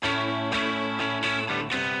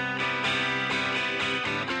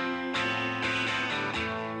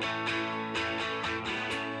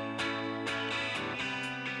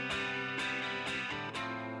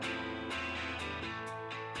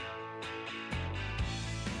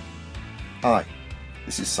Hi,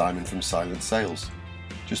 this is Simon from Silent Sales.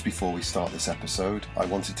 Just before we start this episode, I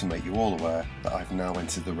wanted to make you all aware that I've now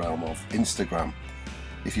entered the realm of Instagram.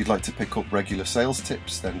 If you'd like to pick up regular sales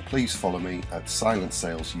tips, then please follow me at Silent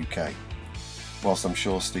Sales UK. Whilst I'm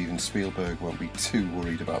sure Steven Spielberg won't be too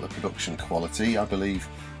worried about the production quality, I believe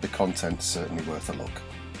the content's certainly worth a look.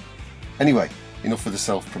 Anyway, enough of the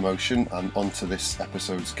self-promotion and on to this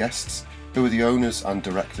episode's guests, who are the owners and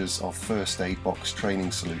directors of First Aid Box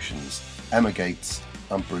Training Solutions, Emma Gates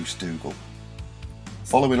and Bruce Dougal.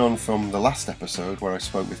 Following on from the last episode where I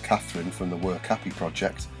spoke with Catherine from the Work Happy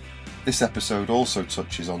project, this episode also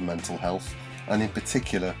touches on mental health and in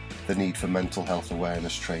particular the need for mental health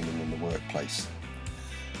awareness training in the workplace.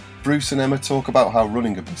 Bruce and Emma talk about how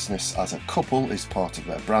running a business as a couple is part of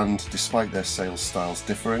their brand despite their sales styles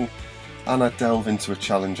differing, and I delve into a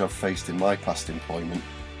challenge I've faced in my past employment,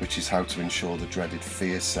 which is how to ensure the dreaded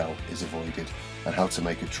fear sell is avoided and how to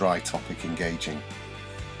make a dry topic engaging.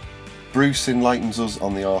 Bruce enlightens us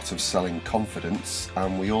on the art of selling confidence,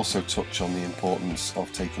 and we also touch on the importance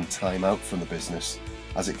of taking time out from the business,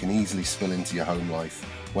 as it can easily spill into your home life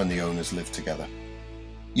when the owners live together.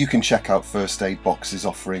 You can check out First Aid Box's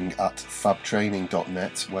offering at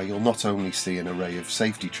fabtraining.net, where you'll not only see an array of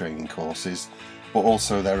safety training courses, but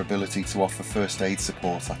also their ability to offer first aid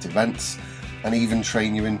support at events and even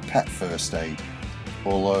train you in pet first aid.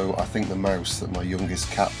 Although I think the mouse that my youngest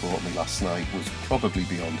cat brought me last night was probably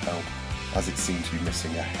beyond help, as it seemed to be missing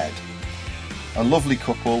a head. A lovely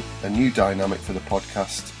couple, a new dynamic for the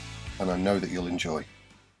podcast, and I know that you'll enjoy.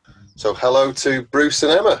 So hello to Bruce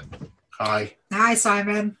and Emma. Hi. Hi,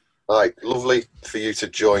 Simon. Hi, lovely for you to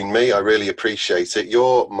join me. I really appreciate it.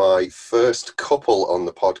 You're my first couple on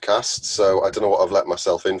the podcast, so I don't know what I've let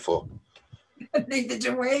myself in for. Neither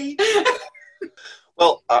do we.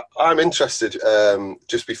 Well, I'm interested,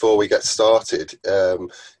 just before we get started,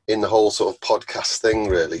 in the whole sort of podcast thing,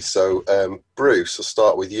 really. So, Bruce, I'll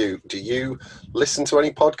start with you. Do you listen to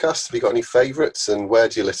any podcasts? Have you got any favourites, and where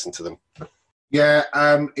do you listen to them? Yeah,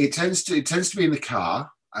 it tends to be in the car,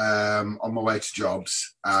 on my way to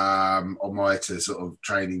jobs, on my way to sort of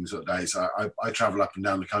training sort of days. I travel up and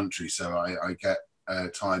down the country, so I get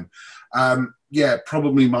time. Yeah,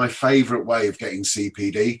 probably my favourite way of getting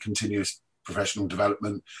CPD, continuous professional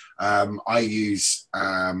development. I use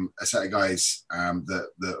a set of guys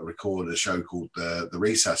that record a show called the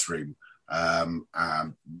Recess Room.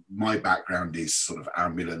 My background is sort of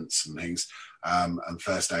ambulance and things, and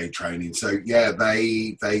first aid training. So yeah,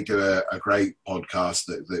 they do a great podcast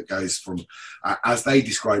that goes from, as they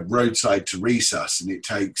describe, roadside to resus, and it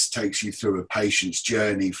takes you through a patient's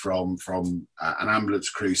journey from an ambulance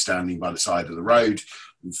crew standing by the side of the road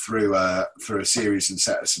through a series and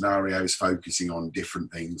set of scenarios focusing on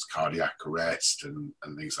different things, cardiac arrest and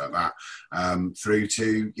things like that, through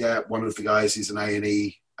to, one of the guys is an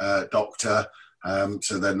A&E doctor,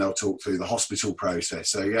 so then they'll talk through the hospital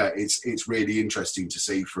process. So yeah, it's really interesting to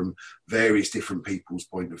see from various different people's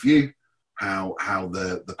point of view how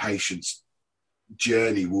the patient's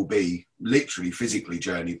journey will be, literally physically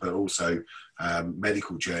journey, but also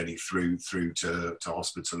medical journey through to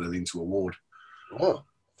hospital and into a ward. Oh,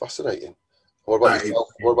 fascinating. What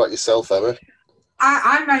about yourself, Emma?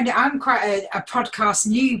 I'm quite a podcast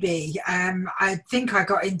newbie. I think I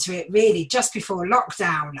got into it really just before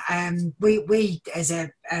lockdown. We as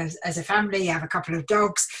a family have a couple of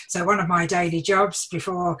dogs, so one of my daily jobs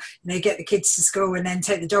before get the kids to school and then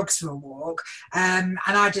take the dogs for a walk, and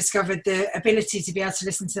I discovered the ability to be able to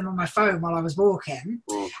listen to them on my phone while I was walking.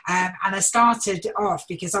 And I started off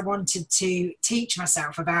because I wanted to teach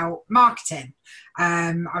myself about marketing.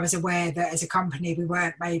 I was aware that as a company we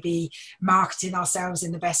weren't maybe marketing ourselves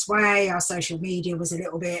in the best way. Our social media was a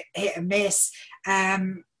little bit hit and miss.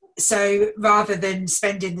 So rather than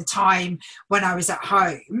spending the time when I was at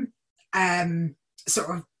home, sort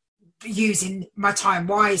of using my time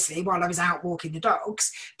wisely while I was out walking the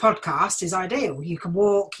dogs, podcast is ideal. You can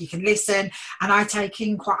walk, you can listen, and I take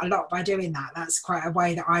in quite a lot by doing that. That's quite a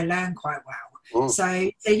way that I learn quite well. So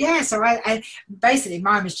I basically,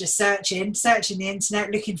 mine was just searching the internet,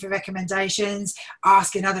 looking for recommendations,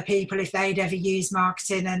 asking other people if they'd ever used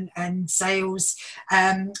marketing and sales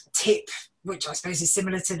tip, which I suppose is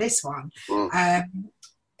similar to this one. So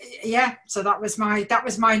that was my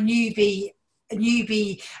newbie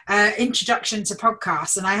introduction to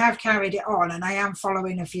podcasts, and I have carried it on, and I am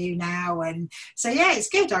following a few now, and so yeah, it's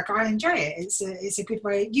good. I enjoy it. It's a good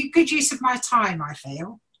way, good use of my time, I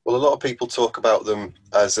feel. Well, a lot of people talk about them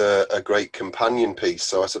as a great companion piece.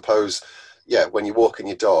 So I suppose, when you're walking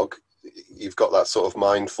your dog, you've got that sort of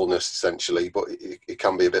mindfulness essentially, but it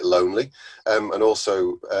can be a bit lonely. And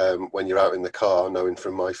also when you're out in the car, knowing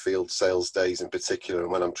from my field sales days in particular,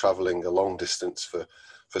 and when I'm traveling a long distance for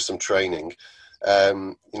some training,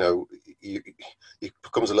 it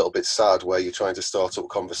becomes a little bit sad where you're trying to start up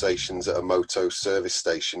conversations at a moto service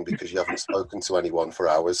station because you haven't spoken to anyone for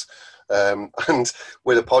hours. And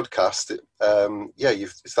with a podcast,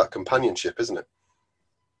 it's that companionship, isn't it?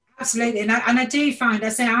 Absolutely. And I do find,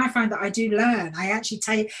 I find that I do learn. I actually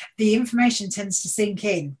take, the information tends to sink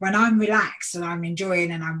in when I'm relaxed and I'm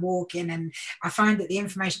enjoying and I'm walking, and I find that the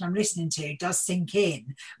information I'm listening to does sink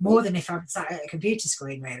in more than if I'm sat at a computer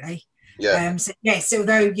screen, really. Yeah. So yes,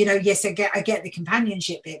 although, yes, I get the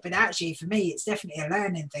companionship bit, but actually for me, it's definitely a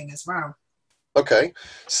learning thing as well. Okay.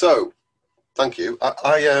 So thank you.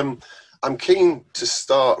 I'm keen to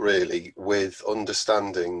start really with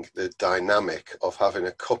understanding the dynamic of having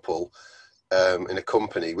a couple in a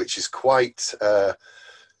company, which is quite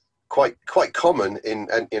common in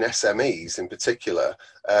SMEs in particular,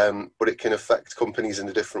 but it can affect companies in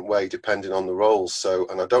a different way depending on the roles. So,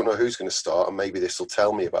 and I don't know who's going to start, and maybe this will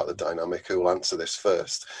tell me about the dynamic. Who will answer this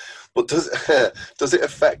first? But does it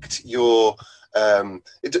affect your?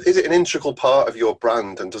 Is it an integral part of your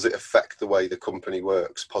brand, and does it affect the way the company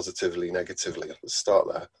works positively, negatively? Let's start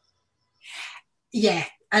there. Yeah,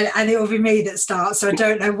 and it will be me that starts, so I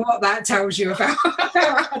don't know what that tells you about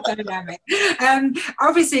our dynamic.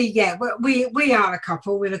 Obviously, yeah, we are a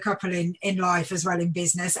couple. We're a couple in life as well, in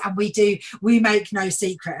business, and we make no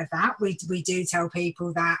secret of that. We do tell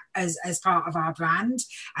people that as part of our brand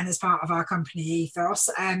and as part of our company ethos.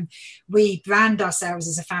 We brand ourselves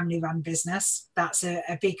as a family-run business. That's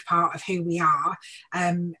a big part of who we are,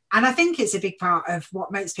 and I think it's a big part of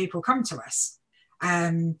what makes people come to us.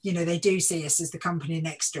 They do see us as the company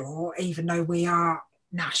next door, even though we are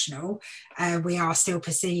national. We are still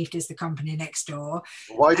perceived as the company next door.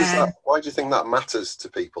 Why do you think that matters to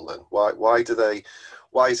people then? Why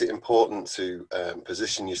is it important to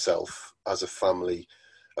position yourself as a family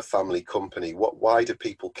company? Why do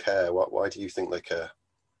people care? Why do you think they care?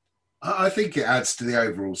 I think it adds to the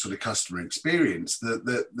overall sort of customer experience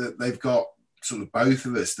that they've got sort of both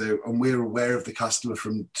of us there, and we're aware of the customer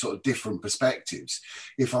from sort of different perspectives.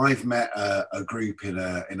 If I've met a group in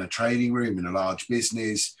a training room in a large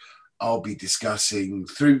business, I'll be discussing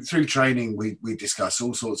through training. We discuss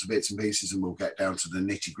all sorts of bits and pieces, and we'll get down to the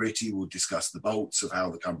nitty gritty. We'll discuss the bolts of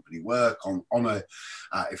how the company work on a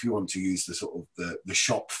if you want to use the sort of the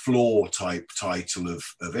shop floor type title of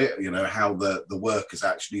it, how the workers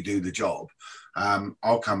actually do the job.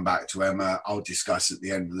 I'll come back to Emma. I'll discuss at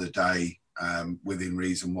the end of the day, within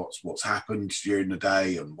reason, what's happened during the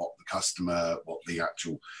day and what the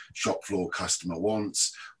actual shop floor customer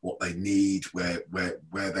wants, what they need, where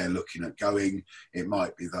they're looking at going. It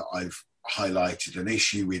might be that I've highlighted an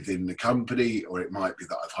issue within the company, or it might be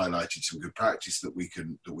that I've highlighted some good practice that we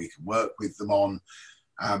can work with them on.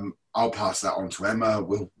 I'll pass that on to Emma.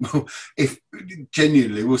 We'll if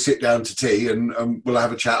genuinely, we'll sit down to tea and we'll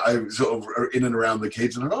have a chat over, sort of in and around the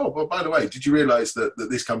kids. And well, by the way, did you realise that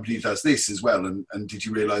this company does this as well? And did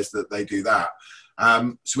you realise that they do that?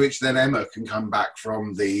 So which then Emma can come back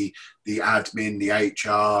from the admin, the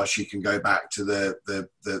HR. She can go back to the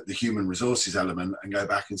human resources element and go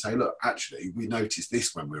back and say, look, actually, we noticed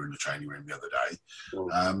this when we were in the training room the other day.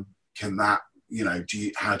 Can that,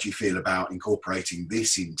 how do you feel about incorporating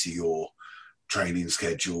this into your training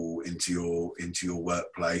schedule, into your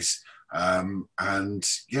workplace? And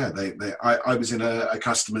yeah, I was in a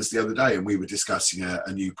customer's the other day, and we were discussing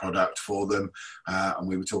a new product for them, and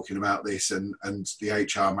we were talking about this, and the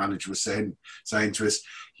HR manager was saying to us,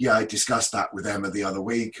 yeah, I discussed that with Emma the other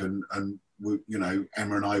week, and we,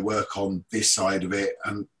 Emma and I work on this side of it,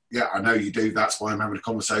 and yeah, I know you do. That's why I'm having a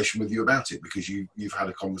conversation with you about it, because you've had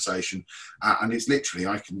a conversation, and it's literally,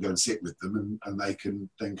 I can go and sit with them, and they can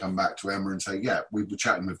then come back to Emma and say, yeah, we were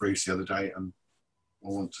chatting with Bruce the other day, and I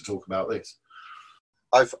want to talk about this.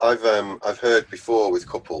 I've heard before with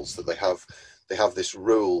couples that they have this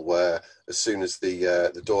rule where as soon as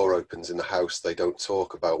the door opens in the house, they don't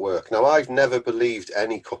talk about work. Now, I've never believed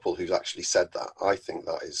any couple who's actually said that. I think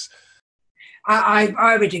that is.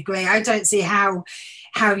 I would agree. I don't see how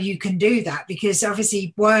you can do that, because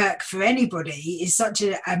obviously work for anybody is such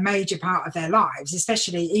a major part of their lives,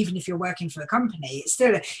 especially even if you're working for a company. It's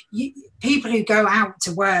still people who go out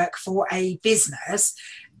to work for a business.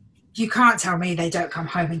 You can't tell me they don't come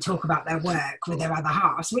home and talk about their work with their other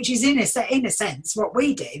halves, which is in a sense what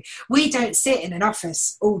we do. We don't sit in an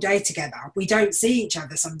office all day together. We don't see each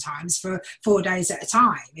other sometimes for 4 days at a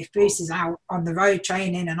time. If Bruce is out on the road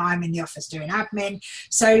training and I'm in the office doing admin.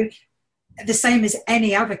 So the same as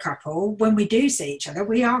any other couple, when we do see each other,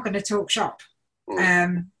 we are going to talk shop.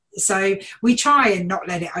 So we try and not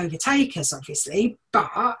let it overtake us, obviously,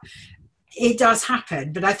 but it does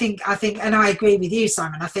happen. But I think, and I agree with you,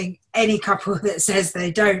 Simon, I think any couple that says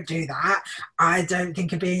they don't do that, I don't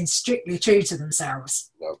think are being strictly true to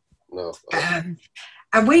themselves. No.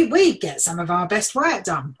 And we get some of our best work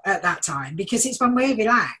done at that time, because it's when we're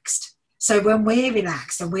relaxed. So when we're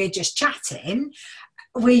relaxed and we're just chatting,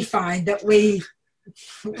 we find that we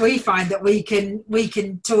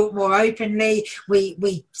can talk more openly.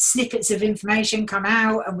 We snippets of information come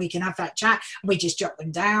out and we can have that chat and we just jot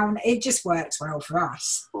them down. It just works well for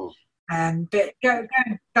us. But going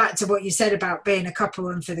back to what you said about being a couple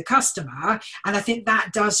and for the customer, and I think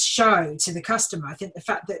that does show to the customer. I think the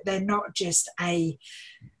fact that they're not just a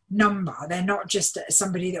number, they're not just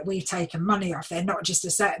somebody that we've taken money off, they're not just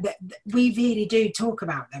that we really do talk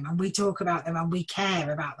about them, and we talk about them and we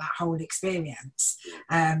care about that whole experience,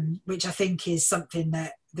 which I think is something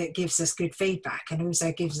that gives us good feedback and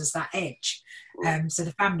also gives us that edge. So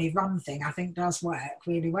the family run thing, I think, does work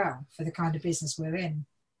really well for the kind of business we're in.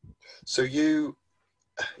 So you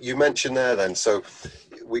mentioned there then, so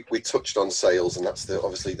we touched on sales, and that's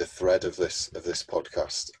obviously the thread of this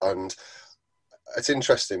podcast, and it's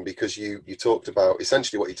interesting because you talked about,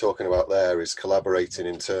 essentially what you're talking about there is collaborating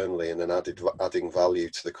internally and then adding value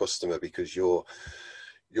to the customer, because you're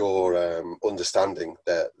understanding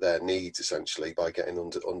their needs essentially by getting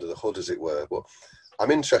under the hood, as it were. But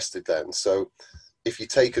I'm interested then, so if you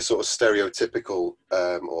take a sort of stereotypical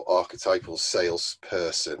or archetypal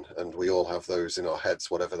salesperson, and we all have those in our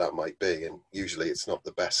heads, whatever that might be, and usually it's not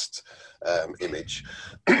the best image,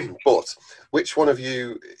 but which one of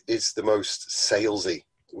you is the most salesy,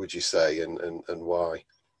 would you say, and why?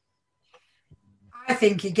 I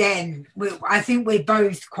think, again, I think we're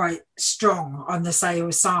both quite strong on the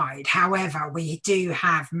sales side. However, we do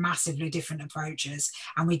have massively different approaches,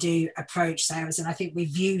 and we do approach sales, and I think we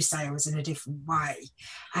view sales in a different way.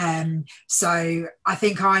 So I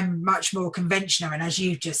think I'm much more conventional, and as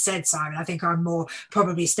you've just said, Simon, I think I'm more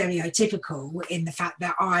probably stereotypical in the fact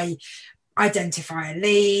that I identify a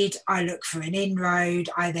lead, I look for an inroad,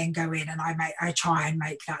 I then go in and I try and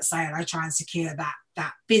make that sale, I try and secure that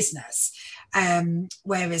business.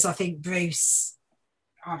 Whereas I think, Bruce,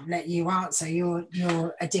 I'll let you answer.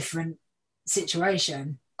 You're a different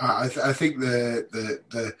situation. I think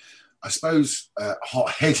the I suppose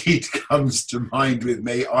hot-headed comes to mind with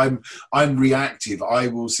me. I'm reactive. I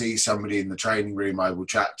will see somebody in the training room. I will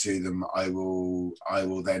chat to them. I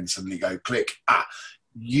will then suddenly go click.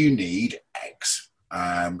 You need X.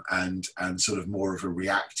 And sort of more of a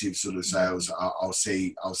reactive sort of sales. I'll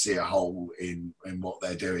see a hole in what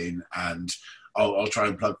they're doing, and I'll try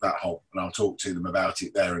and plug that hole, and I'll talk to them about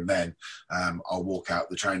it there and then. I'll walk out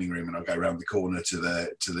the training room and I'll go around the corner to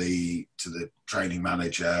the training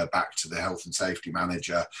manager, back to the health and safety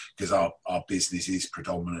manager, because our business is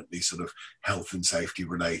predominantly sort of health and safety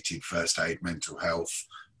related, first aid, mental health,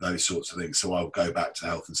 those sorts of things. So I'll go back to the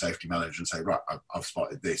health and safety manager and say, right, I've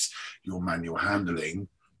spotted this. Your manual handling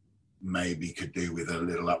maybe could do with a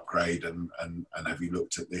little upgrade, and have you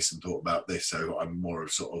looked at this and thought about this? So I'm more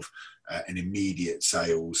of sort of an immediate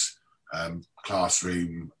sales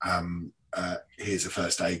classroom. Here's a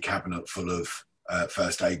first aid cabinet full of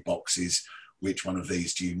first aid boxes. Which one of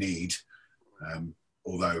these do you need?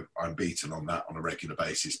 Although I'm beaten on that on a regular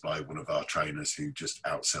basis by one of our trainers who just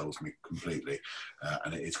outsells me completely.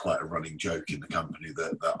 And it is quite a running joke in the company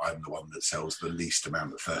that I'm the one that sells the least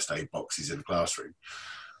amount of first aid boxes in the classroom.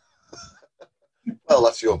 Well,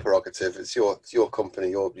 that's your prerogative. It's your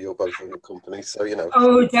company. You're both in the company, so you know.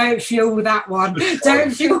 Oh, don't fuel that one.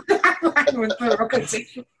 Don't fuel that one with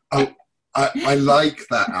prerogative. I like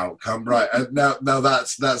that outcome, right? Now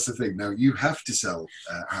that's the thing. Now you have to sell,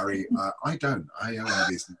 Harry. I don't. I own a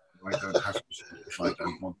business. I don't have to sell if I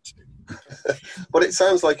don't want to. But it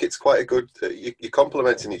sounds like it's quite a good. You're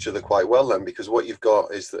complementing each other quite well then, because what you've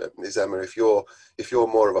got is Emma. If you're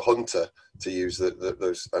more of a hunter, to use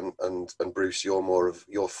those, and Bruce, you're more of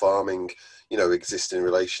your farming, existing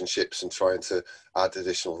relationships and trying to add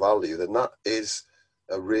additional value. Then that is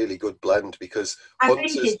a really good blend, because I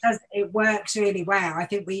think it works really well. I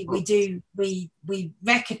think we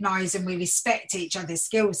recognise and we respect each other's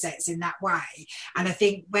skill sets in that way, and I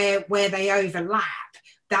think where they overlap,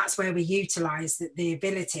 that's where we utilize the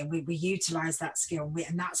ability, and we utilize that skill,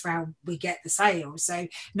 and that's where we get the sales. So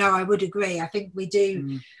no, I would agree. I think we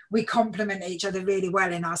do, we complement each other really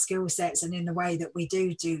well in our skill sets and in the way that we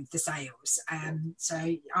do the sales.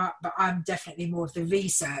 But I'm definitely more of the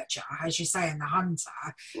researcher, as you say, and the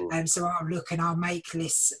hunter. So I'll look and I'll make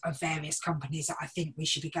lists of various companies that I think we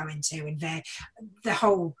should be going to, and the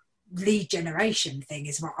whole lead generation thing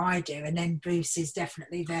is what I do. And then Bruce is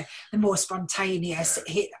definitely the more spontaneous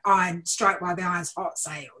strike while the iron's hot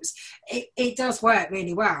sales. It does work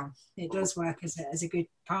really well. It does work as a good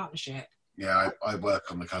partnership. Yeah, I work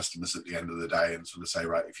on the customers at the end of the day and sort of say,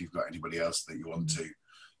 right, if you've got anybody else that you want to,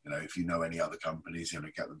 if you know any other companies,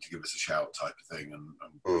 get them to give us a shout type of thing, and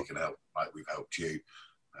we can help like we've helped you.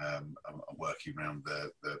 I'm working around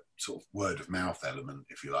the sort of word of mouth element,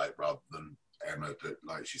 if you like, rather than Emma, that,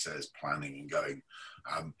 like she says, planning and going.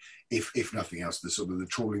 If nothing else, the sort of the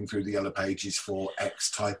trawling through the yellow pages for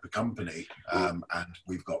X type of company, and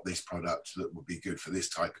we've got this product that would be good for this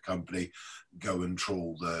type of company. Go and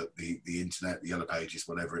trawl the internet, the yellow pages,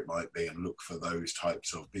 whatever it might be, and look for those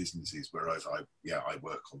types of businesses. Whereas I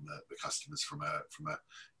work on the customers from a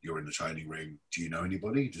you're in the training room. Do you know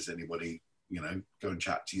anybody? Does anybody go and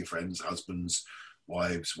chat to your friends, husbands,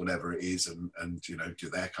 wives, whatever it is, and do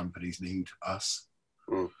their companies need us?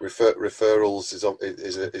 Referrals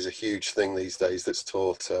is a huge thing these days that's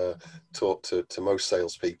taught to most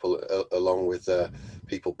salespeople, along with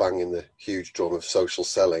people banging the huge drum of social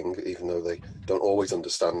selling, even though they don't always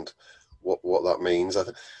understand what that means.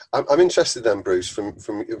 I'm interested then, Bruce,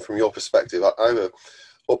 from your perspective. I have a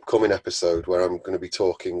upcoming episode where I'm going to be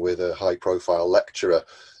talking with a high profile lecturer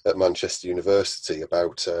at Manchester University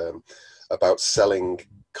about selling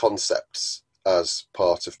concepts as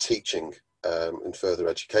part of teaching and further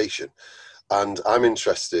education. And I'm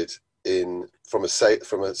interested in, from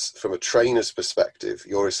a trainer's perspective,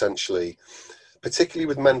 you're essentially, particularly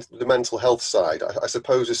with the mental health side, I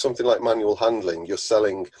suppose with something like manual handling, you're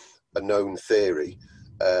selling a known theory.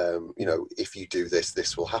 If you do this,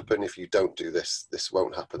 this will happen. If you don't do this, this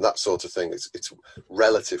won't happen. That sort of thing. It's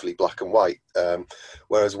relatively black and white.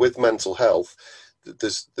 Whereas with mental health,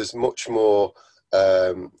 there's much more.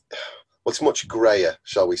 It's much grayer,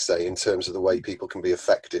 shall we say, in terms of the way people can be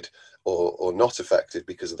affected or not affected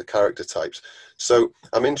because of the character types. So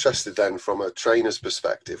I'm interested then, from a trainer's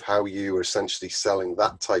perspective, how you are essentially selling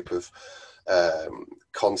that type of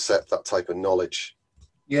concept, that type of knowledge.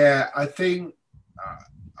 Yeah, I think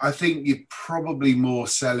you're probably more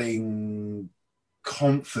selling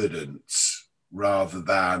confidence rather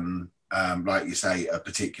than, like you say, a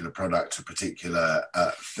particular product, a particular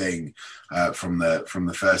thing. From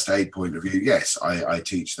the first aid point of view, yes, I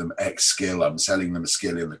teach them X skill. I'm selling them a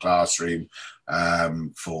skill in the classroom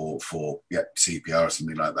for CPR or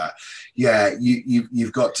something like that. Yeah,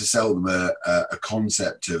 you've got to sell them a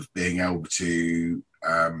concept of being able to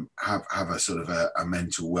have a sort of a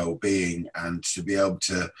mental well-being, and to be able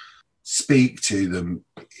to speak to them.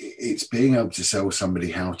 It's being able to sell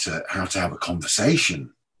somebody how to have a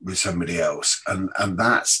conversation with somebody else, and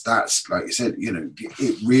that's like you said,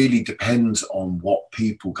 it really depends on what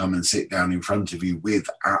people come and sit down in front of you with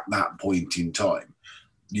at that point in time.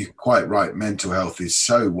 You're quite right, mental health is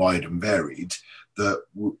so wide and varied that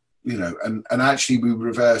and actually we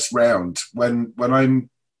reverse round when I'm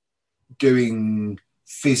doing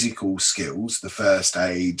physical skills, the first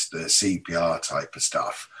aid, the CPR type of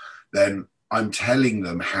stuff, then I'm telling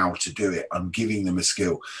them how to do it. I'm giving them a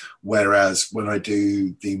skill. Whereas when I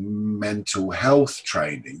do the mental health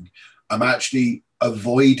training, I'm actually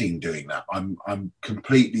avoiding doing that. I'm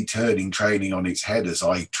completely turning training on its head as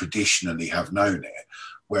I traditionally have known it.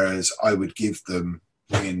 Whereas I would give them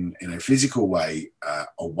in a physical way,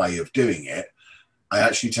 a way of doing it. I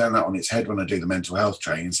actually turn that on its head when I do the mental health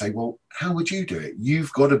training and say, well, how would you do it?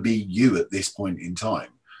 You've got to be you at this point in time.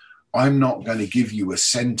 I'm not going to give you a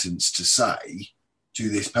sentence to say to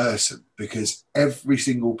this person, because every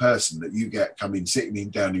single person that you get coming, sitting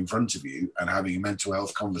down in front of you and having a mental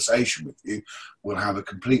health conversation with you will have a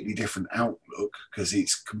completely different outlook, because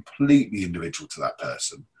it's completely individual to that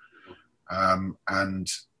person. And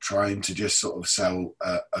trying to just sort of sell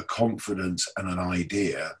a confidence and an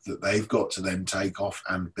idea that they've got to then take off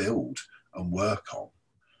and build and work on.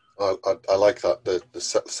 I like that, the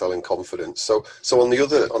selling confidence. So on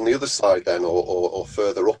the other side then, or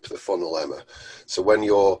further up the funnel, Emma. So when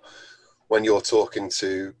you're talking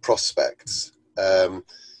to prospects,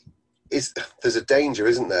 there's a danger,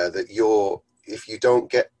 isn't there, that if you don't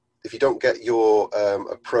get your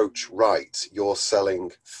approach right, you're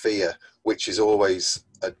selling fear, which is always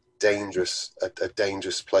a dangerous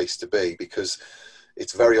place to be, because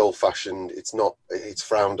it's very old-fashioned. It's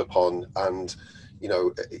frowned upon, and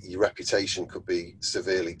your reputation could be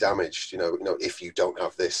severely damaged. If you don't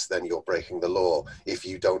have this, then you're breaking the law. If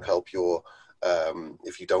you don't help your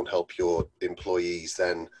employees,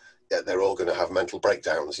 then they're all going to have mental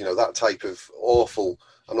breakdowns. That type of awful.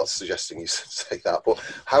 I'm not suggesting you say that, but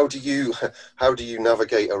how do you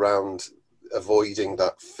navigate around avoiding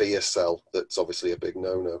that fear sell? That's obviously a big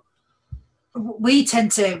no-no. We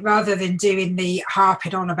tend to, rather than doing the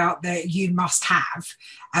harping on about the you must have,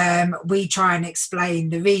 we try and explain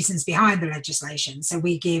the reasons behind the legislation. So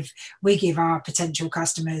we give our potential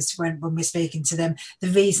customers, when we're speaking to them, the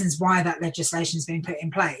reasons why that legislation has been put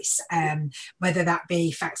in place, whether that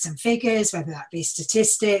be facts and figures, whether that be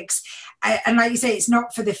statistics. And like you say, it's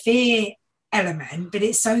not for the fear element, but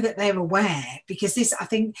it's so that they're aware, because this, I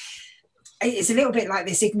think, it's a little bit like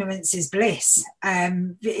this ignorance is bliss.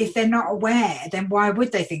 If they're not aware, then why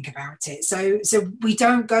would they think about it? So we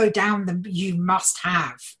don't go down the you must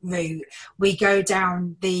have route. We go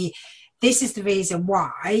down this is the reason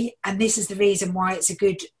why, and this is the reason why it's a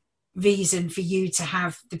good reason for you to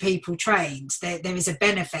have the people trained. There is a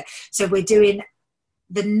benefit. So we're doing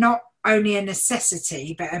not only a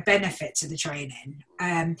necessity, but a benefit to the training.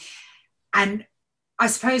 And I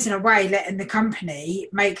suppose in a way letting the company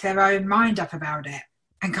make their own mind up about it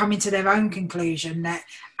and coming to their own conclusion that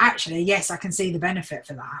actually, yes, I can see the benefit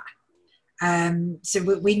for that. So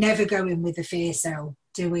we never go in with the fear sell,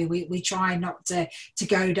 do we? We try not to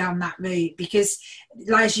go down that route, because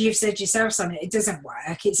like you've said yourself, Simon, it doesn't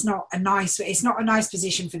work. It's not a nice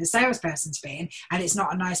position for the salesperson to be in, and it's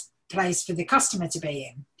not a nice place for the customer to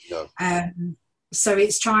be in. No. So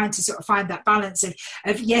it's trying to sort of find that balance of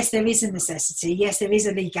yes, there is a necessity. Yes, there is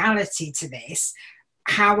a legality to this.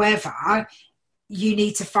 However, you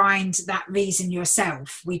need to find that reason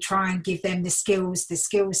yourself. We try and give them the skills, the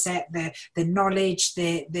skill set, the knowledge,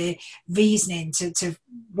 the reasoning to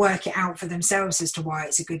work it out for themselves as to why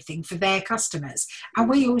it's a good thing for their customers. And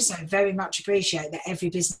we also very much appreciate that every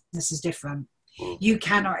business is different. You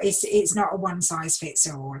cannot, it's not a one size fits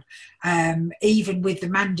all. Even with the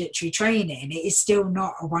mandatory training, it is still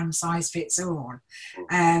not a one size fits all.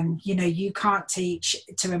 You can't teach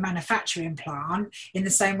to a manufacturing plant in the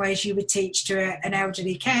same way as you would teach to an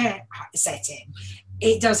elderly care setting.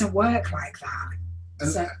 It doesn't work like that. And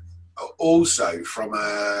so, also from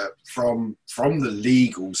the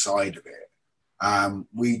legal side of it,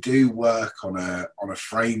 we do work on a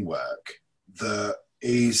framework that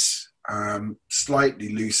is slightly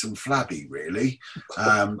loose and flabby, really.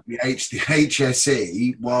 The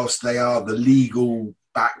HSE, whilst they are the legal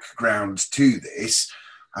background to this,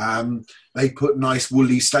 they put nice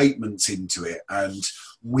woolly statements into it, and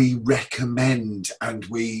we recommend, and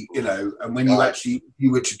and when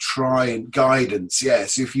you were to try and guidance,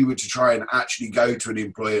 so if you were to try and actually go to an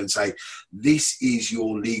employer and say, this is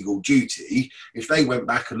your legal duty, if they went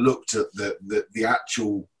back and looked at the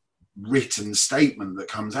actual written statement that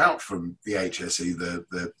comes out from the HSE,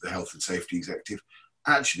 the Health and Safety Executive,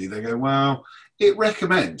 actually they go, well, it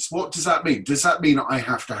recommends. What does that mean? Does that mean I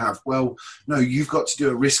have to have, well, no, you've got to do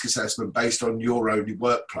a risk assessment based on your own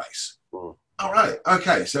workplace. All right,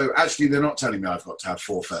 okay, so actually they're not telling me I've got to have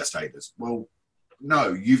 4 first aiders. Well,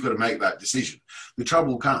 no, you've got to make that decision. The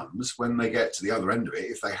trouble comes when they get to the other end of it,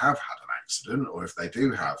 if they have had an accident or if they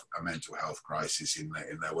do have a mental health crisis in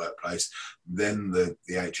their workplace, then the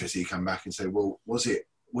HSE come back and say, well, was it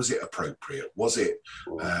appropriate? Was it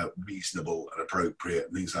reasonable and appropriate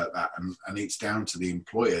and things like that? And it's down to the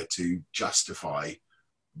employer to justify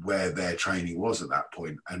where their training was at that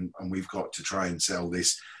point. And we've got to try and sell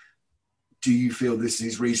this. Do you feel this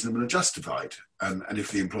is reasonable and justified? And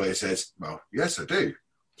if the employer says, well, yes, I do,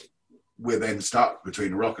 we're then stuck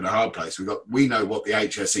between a rock and a hard place. We know what the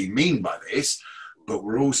HSE mean by this, but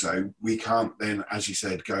we can't then, as you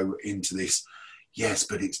said, go into this, yes,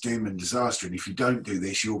 but it's doom and disaster. And if you don't do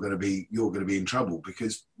this, you're going to be in trouble,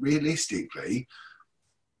 because realistically,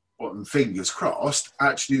 fingers crossed,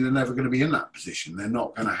 actually they're never going to be in that position. They're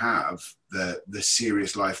not going to have the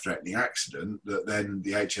serious life-threatening accident that then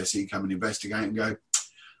the HSE come and investigate and go,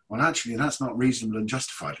 well, actually that's not reasonable and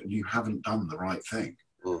justified, and you haven't done the right thing.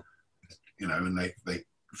 And they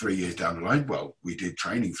 3 years down the line, well, we did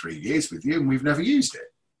training 3 years with you and we've never used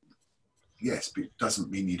it. Yes, but it doesn't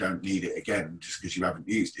mean you don't need it again just because you haven't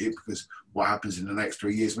used it, because what happens in the next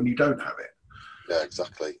 3 years when you don't have it? Yeah,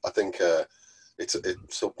 exactly. I think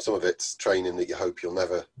some of it's training that you hope you'll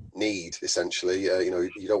never need, essentially.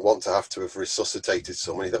 You don't want to have resuscitated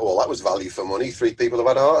someone. Well, that was value for money. 3 people have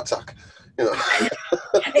had a heart attack. You know.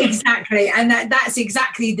 Exactly, and that's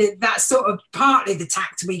exactly that's sort of partly the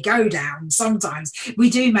tact we go down. Sometimes we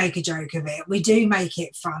do make a joke of it, we do make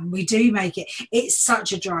it fun, we do make it's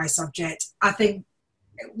such a dry subject. I think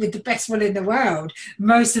with the best will in the world,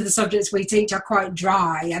 most of the subjects we teach are quite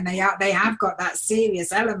dry, and they have got that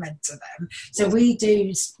serious element to them. So we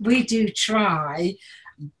do try.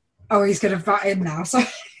 Oh, he's going to butt in now. So,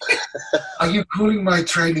 are you calling my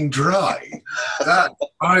training dry? That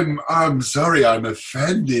I'm sorry, I'm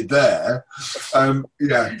offended there.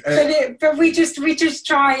 Yeah, but we just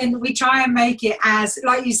try and make it as,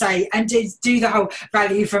 like you say, and do the whole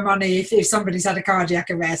value for money if somebody's had a cardiac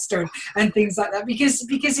arrest and things like that, because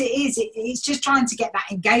it's just trying to get that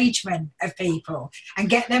engagement of people and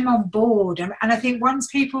get them on board. And I think once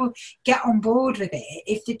people get on board with it,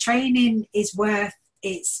 if the training is worth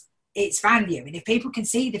its value, and if people can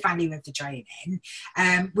see the value of the training,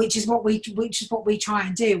 which is what we try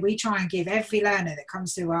and do, we try and give every learner that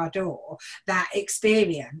comes through our door that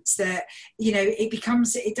experience, that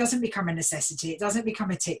it doesn't become a necessity, it doesn't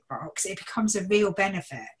become a tick box, it becomes a real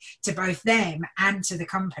benefit to both them and to the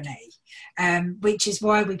company, which is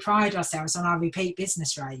why we pride ourselves on our repeat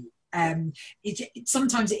business rate.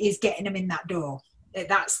 Sometimes it is getting them in that door.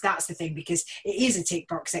 That's the thing, because it is a tick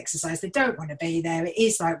box exercise. They don't want to be there. It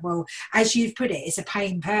is like, well, as you've put it, it's a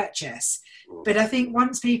paying purchase. But I think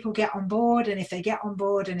once people get on board, and if they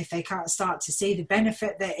can't start to see the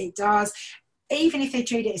benefit that it does, even if they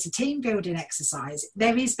treat it as a team building exercise,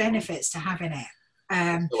 there is benefits to having it.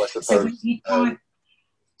 I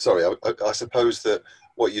suppose that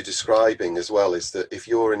what you're describing as well is that if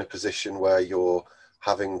you're in a position where you're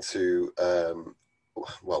having to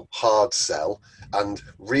hard sell and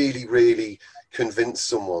really, really convince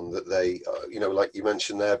someone that they, like you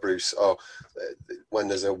mentioned there, Bruce, when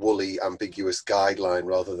there's a woolly, ambiguous guideline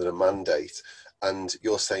rather than a mandate, and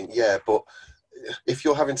you're saying, yeah, but if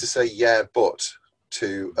you're having to say, yeah, but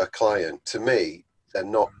to a client, to me, they're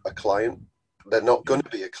not a client. They're not going to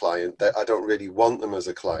be a client. I don't really want them as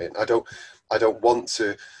a client. I don't want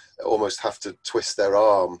to almost have to twist their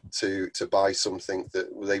arm to buy something that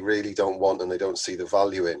they really don't want and they don't see the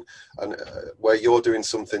value in. And where you're doing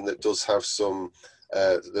something that does have some,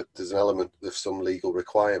 there's an element of some legal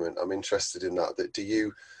requirement, I'm interested in that.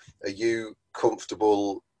 Are you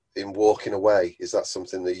comfortable in walking away? Is that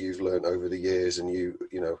something that you've learned over the years, and you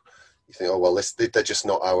think, oh well, they're just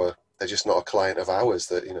not a client of ours?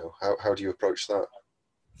 That how do you approach that?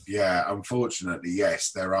 Yeah, unfortunately, yes,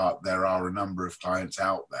 there are a number of clients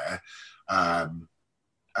out there, and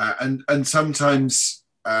sometimes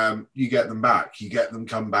you get them back. You get them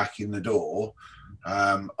come back in the door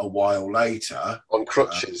a while later on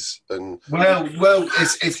crutches and well,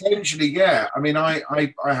 it's essentially, yeah. I mean, I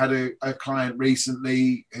had a client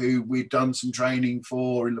recently who we'd done some training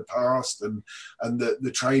for in the past, and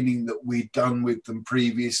the training that we'd done with them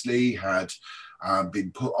previously had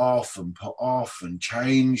been put off and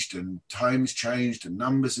changed, and times changed and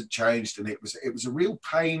numbers had changed, and it was a real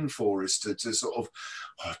pain for us to sort of,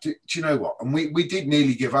 do you know what? And we did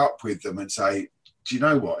nearly give up with them and say, do you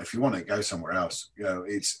know what? If you want to go somewhere else,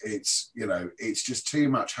 it's just too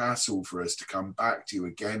much hassle for us to come back to you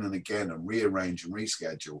again and again and rearrange and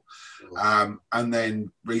reschedule. And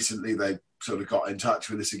then recently they sort of got in touch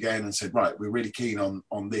with us again and said, right, we're really keen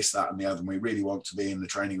on this, that, and the other, and we really want to be in the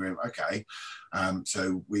training room. Okay.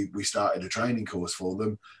 So we started a training course for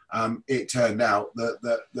them. It turned out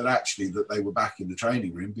that actually that they were back in the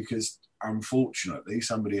training room because unfortunately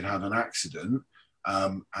somebody had an accident,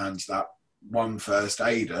 and that one first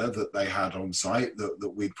aider that they had on site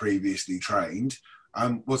that we'd previously trained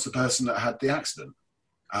was the person that had the accident.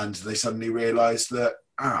 And they suddenly realized that,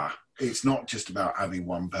 it's not just about having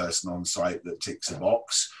one person on site that ticks a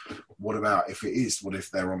box. What about if it is? What if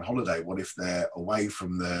they're on holiday? What if they're away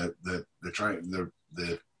from the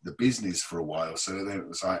business for a while? So then it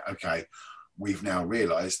was like, okay, we've now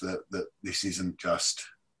realized that this isn't just,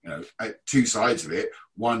 two sides of it.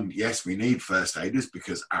 One, yes, we need first aiders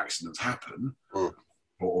because accidents happen or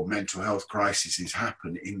mental health crises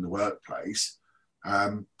happen in the workplace.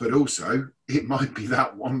 But also it might be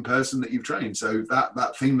that one person that you've trained. So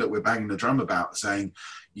that thing that we're banging the drum about, saying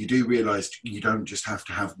you do realize you don't just have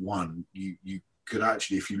to have one. You could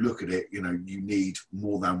actually, if you look at it, you need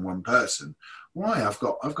more than one person. Why? I've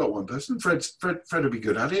got one person. Fred will be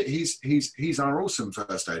good at it. He's our awesome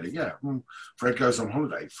first aider. Yeah. Well, Fred goes on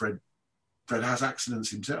holiday. Fred has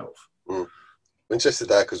accidents himself. I'm interested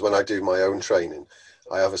there because when I do my own training,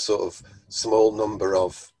 I have a sort of small number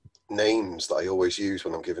of names that I always use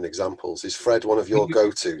when I'm giving examples. Is Fred one of your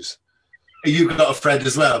go-tos? You've got a Fred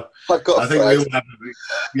as well. I've got a Fred. We all have.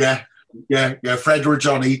 Yeah. Yeah, Fred or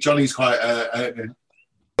Johnny. Johnny's quite.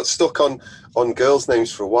 Got stuck on girls'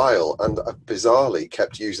 names for a while, and I bizarrely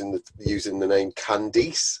kept using the name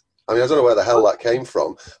Candice. I mean, I don't know where the hell that came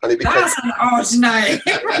from, and it became That's an odd name.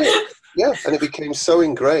 yeah, and it became so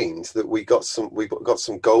ingrained that we got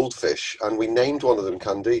some goldfish, and we named one of them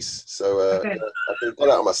Candice. So Okay. I got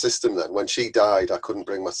out of my system then. When she died, I couldn't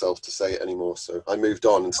bring myself to say it anymore, so I moved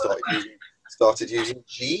on and started using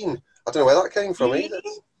Jean. I don't know where that came from either.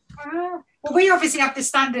 Well, we obviously have the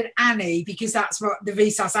standard Annie because that's what the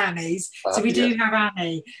Vsauce Annies. So we do have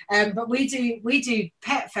Annie, but we do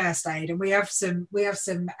pet first aid, and we have some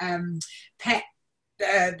pet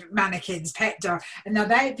mannequins, pet dog, and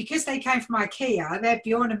now because they came from IKEA, they're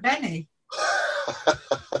Bjorn and Benny.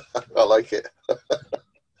 I like it.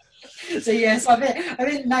 So yes, I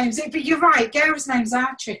think names it, but you're right. Girls' names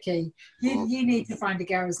are tricky. You need to find a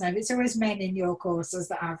girl's name. It's always men in your courses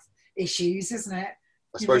that have issues, isn't it?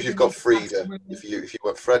 I suppose you've got Frida. If you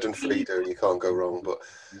want Fred and Frida, you can't go wrong. But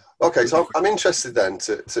okay, so I'm interested then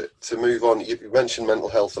to move on. You mentioned mental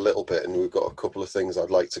health a little bit, and we've got a couple of things I'd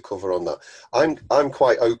like to cover on that. I'm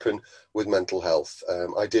quite open with mental health.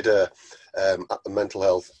 I did a mental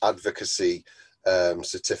health advocacy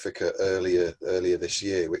certificate earlier this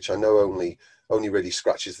year, which I know only really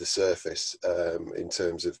scratches the surface in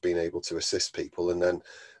terms of being able to assist people. And then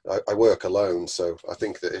I work alone, so I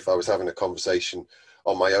think that if I was having a conversation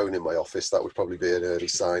on my own in my office, that would probably be an early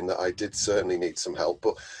sign that I did certainly need some help.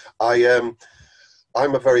 But I'm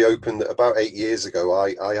a very open that about 8 years ago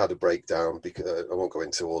I had a breakdown, because I won't go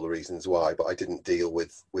into all the reasons why, but I didn't deal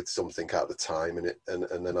with something at the time,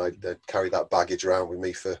 and then I carried that baggage around with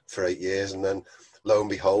me for 8 years, and then lo and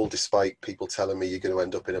behold, despite people telling me you're going to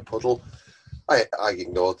end up in a puddle, I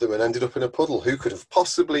ignored them and ended up in a puddle. Who could have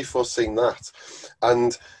possibly foreseen that?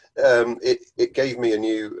 And it gave me a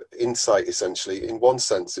new insight. Essentially, in one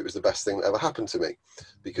sense, it was the best thing that ever happened to me,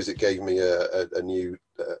 because it gave me a new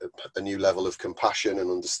level of compassion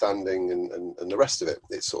and understanding, and the rest of it.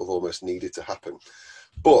 It sort of almost needed to happen.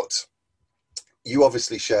 But you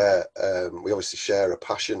obviously share, we obviously share a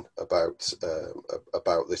passion about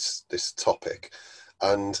this topic,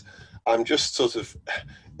 and I'm just sort of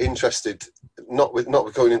interested, not with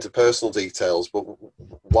going into personal details, but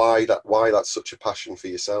why that's such a passion for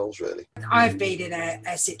yourselves, really. I've been in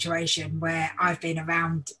a situation where I've been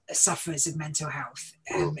around sufferers of mental health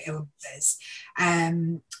illness.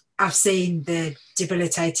 I've seen the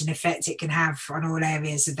debilitating effect it can have on all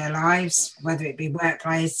areas of their lives, whether it be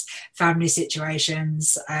workplace, family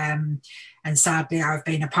situations, and sadly I've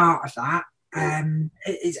been a part of that.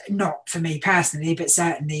 It's not for me personally, but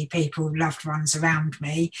certainly people, loved ones around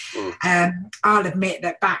me. I'll admit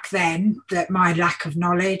that back then, that my lack of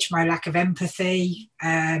knowledge, my lack of empathy,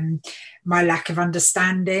 my lack of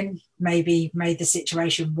understanding maybe made the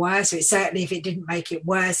situation worse. So it certainly, if it didn't make it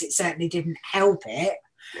worse, it certainly didn't help it.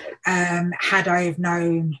 Had I have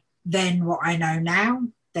known then what I know now,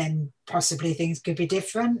 then possibly things could be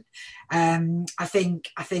different. I think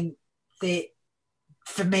that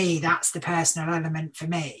for me, that's the personal element for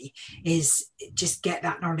me, is just get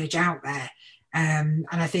that knowledge out there. And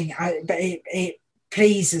I think, but it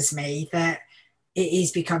pleases me that it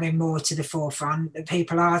is becoming more to the forefront, that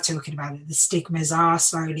people are talking about it. The stigmas are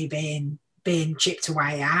slowly being chipped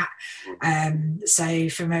away at. So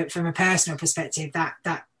from a personal perspective,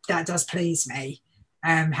 that does please me.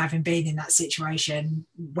 Having been in that situation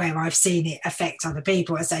where I've seen it affect other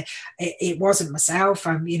people. I say it wasn't myself.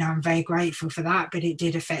 I'm very grateful for that, but it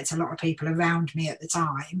did affect a lot of people around me at the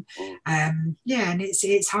time. And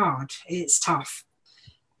it's hard. It's tough.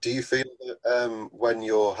 Do you feel that when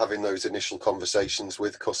you're having those initial conversations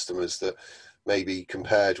with customers, that maybe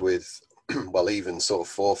compared with well, even sort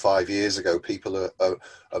of 4 or 5 years ago, people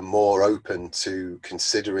are more open to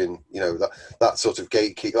considering, that sort of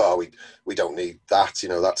gatekeep. Oh, we don't need that.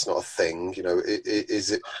 That's not a thing.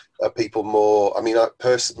 Are people more? I mean,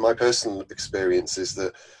 my personal experience is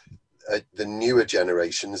that the newer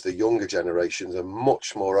generations, the younger generations, are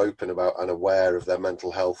much more open about and aware of their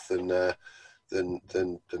mental health than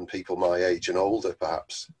people my age and older,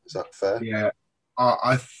 perhaps. Is that fair? Yeah,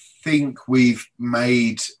 I think we've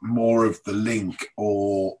made more of the link,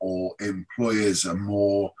 or employers are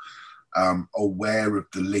more aware of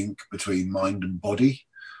the link between mind and body.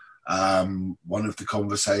 One of the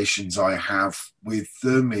conversations I have with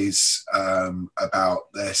them is about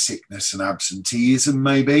their sickness and absenteeism,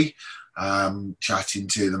 maybe. Chatting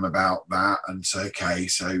to them about that and say, okay,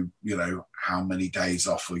 so how many days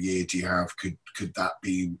off a year do you have? Could that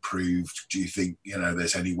be improved? Do you think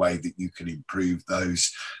there's any way that you can improve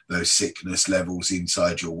those sickness levels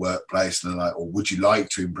inside your workplace? And they're like, or would you like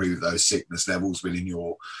to improve those sickness levels within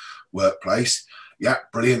your workplace. Yeah,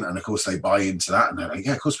 brilliant. And of course they buy into that, and they're like,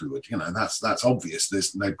 yeah, of course we would. That's obvious.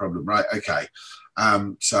 There's no problem, right? Okay.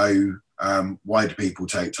 So why do people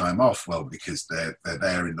take time off? Well, because they're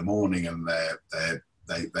there in the morning and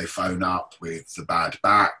they phone up with the bad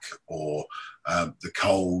back or the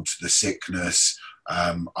cold, the sickness.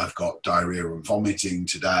 I've got diarrhea and vomiting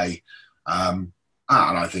today. And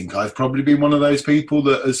I think I've probably been one of those people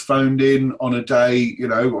that has phoned in on a day,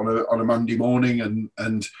 on a Monday morning,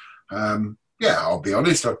 and I'll be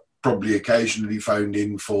honest, I've probably occasionally phoned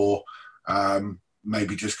in for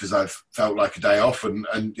maybe just because I've felt like a day off and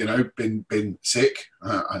been sick.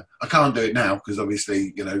 I can't do it now because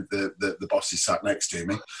obviously the boss is sat next to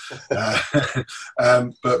me.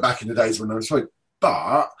 But back in the days when I was sick,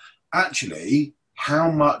 but actually,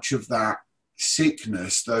 how much of that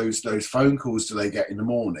sickness, those phone calls do they get in the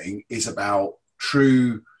morning, is about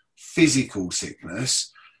true physical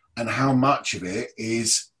sickness, and how much of it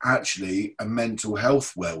is actually a mental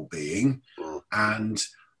health well-being and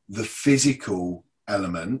the physical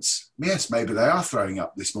elements. Yes, maybe they are throwing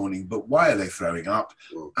up this morning, but why are they throwing up?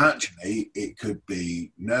 Actually, it could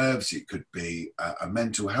be nerves, it could be a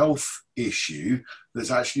mental health issue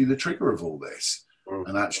that's actually the trigger of all this.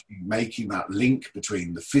 And actually making that link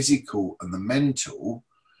between the physical and the mental,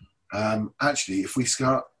 actually, if we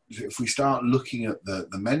start looking at the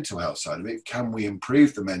mental health side of it, can we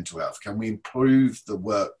improve the mental health? Can we improve the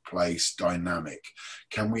workplace dynamic?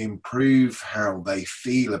 Can we improve how they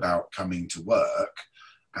feel about coming to work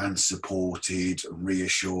and supported and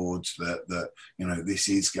reassured that this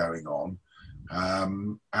is going on?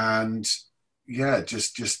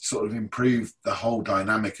 Just sort of improve the whole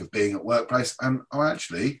dynamic of being at workplace. And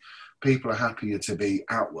actually, people are happier to be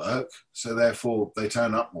at work, so therefore they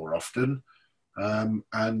turn up more often,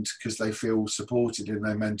 and because they feel supported in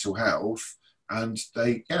their mental health, and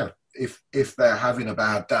if they're having a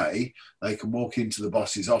bad day, they can walk into the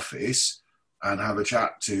boss's office and have a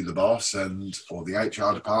chat to the boss or the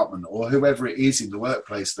HR department or whoever it is in the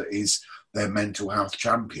workplace that is their mental health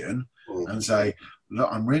champion, and say, look,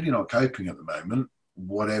 I'm really not coping at the moment,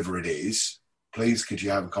 whatever it is, please could you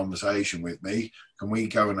have a conversation with me? Can we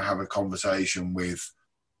go and have a conversation with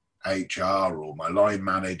HR or my line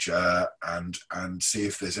manager and see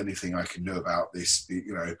if there's anything I can do about this?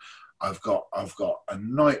 I've got a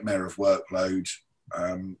nightmare of workload.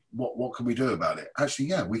 What can we do about it? Actually,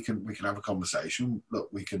 yeah, we can have a conversation. Look,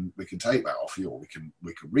 we can take that off you, or we can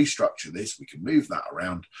restructure this, we can move that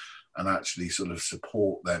around and actually sort of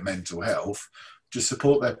support their mental health, to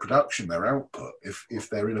support their production, their output. If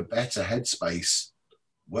they're in a better headspace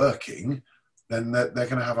working, then they're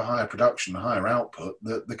going to have a higher production, a higher output,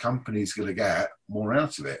 that the company's going to get more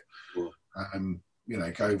out of it.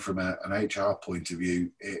 Going from an HR point of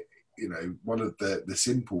view, one of the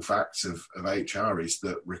simple facts of HR is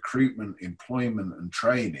that recruitment, employment and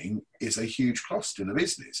training is a huge cost in a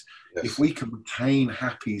business. Yes. If we can retain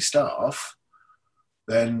happy staff,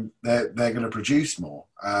 then they're going to produce more.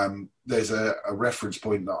 There's a reference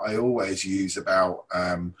point that I always use about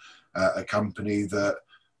a company that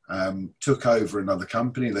took over another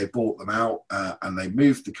company. They bought them out and they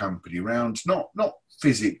moved the company around, not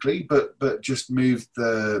physically, but just moved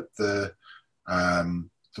the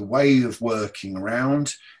way of working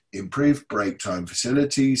around, improved break time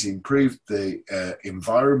facilities, improved the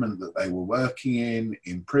environment that they were working in,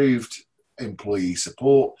 improved employee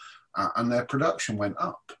support, and their production went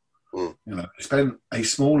up. They spent a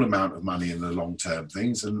small amount of money in the long-term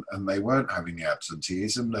things, and they weren't having the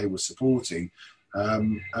absenteeism. They were supporting,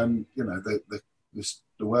 and the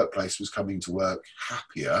workplace was coming to work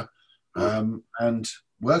happier and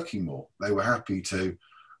working more. They were happy to.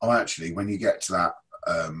 Actually, when you get to that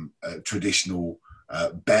traditional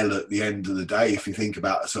bell at the end of the day, if you think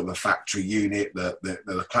about a sort of a factory unit,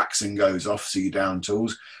 the klaxon goes off, so you down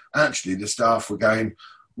tools. Actually, the staff were going,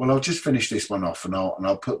 well, I'll just finish this one off and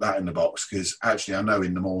I'll put that in the box, because actually I know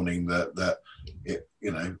in the morning that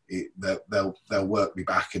they'll work me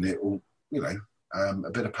back, and it will, a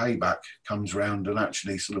bit of payback comes around, and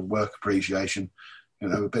actually sort of work appreciation,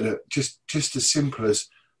 a bit of just as simple as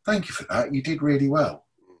thank you for that, you did really well.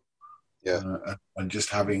 Yeah. And just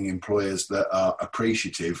having employers that are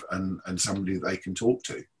appreciative and somebody they can talk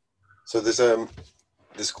to. So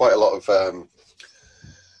there's quite a lot of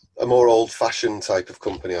a more old-fashioned type of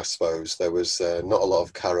company, I suppose. There was not a lot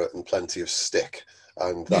of carrot and plenty of stick,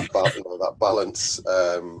 and that that balance,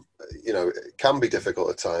 it can be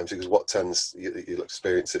difficult at times, because you'll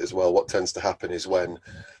experience it as well. What tends to happen is when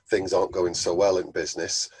things aren't going so well in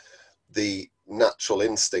business, the natural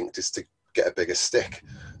instinct is to get a bigger stick,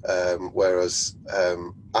 whereas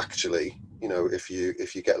actually you know, if you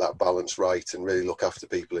get that balance right and really look after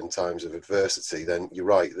people in times of adversity, then you're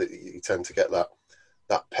right that you tend to get that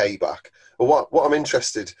payback. But what I'm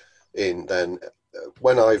interested in then,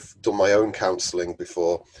 when I've done my own counselling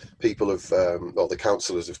before, people have, or the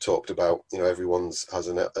counsellors have talked about, you know, everyone's has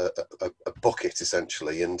a bucket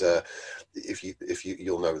essentially, and if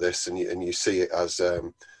you'll know this, and you see it as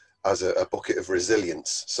a bucket of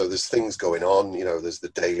resilience. So there's things going on, you know, there's the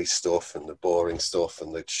daily stuff and the boring stuff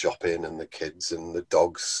and the shopping and the kids and the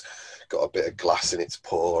dog's got a bit of glass in its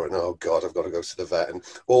paw and, oh God, I've got to go to the vet, and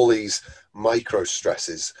all these micro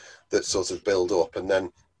stresses that sort of build up. And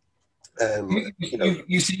then,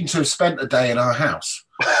 you seem to have spent a day in our house.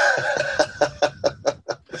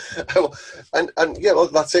 and yeah, well,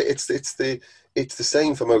 that's it. It's the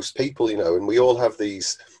same for most people, you know, and we all have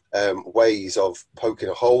these ways of poking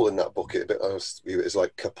a hole in that bucket. It's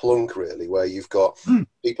like Kaplunk, really, where you've got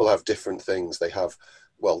people have different things. They have,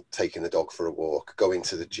 well, taking the dog for a walk, going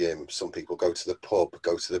to the gym. Some people go to the pub,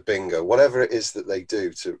 go to the bingo, whatever it is that they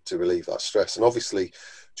do to relieve that stress. And obviously,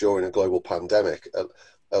 during a global pandemic,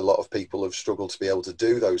 a lot of people have struggled to be able to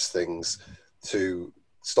do those things to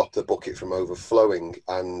stop the bucket from overflowing,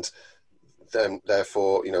 and then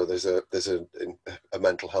therefore, you know, there's a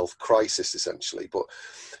mental health crisis essentially. But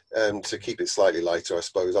to keep it slightly lighter, I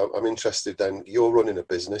suppose, I'm interested then, you're running a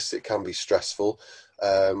business, it can be stressful.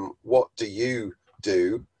 What do you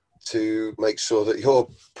do to make sure that your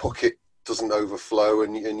bucket doesn't overflow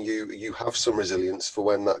and you have some resilience for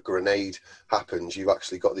when that grenade happens? You've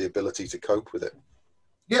actually got the ability to cope with it.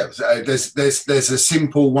 Yeah, there's a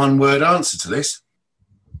simple one-word answer to this: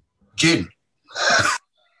 gin.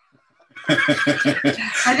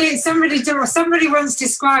 I think somebody once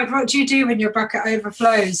described, what do you do when your bucket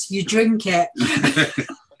overflows? You drink it.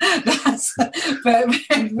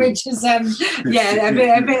 Which is a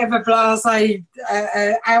bit of a blasé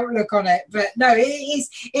outlook on it, but no, it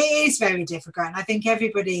is very difficult. And I think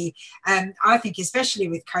everybody, I think especially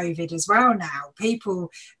with COVID as well now, people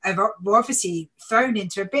have obviously thrown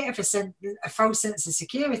into a bit of a false sense of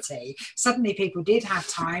security. Suddenly people did have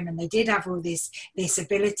time and they did have all this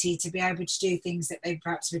ability to be able to do things that they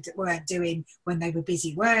perhaps weren't doing when they were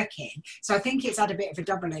busy working. So I think it's had a bit of a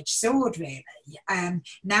double-edged sword, really.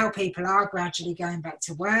 Now people are gradually going back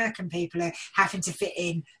to work and people are having to fit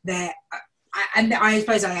in their, and I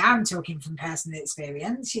suppose I am talking from personal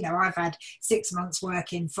experience. You know, I've had 6 months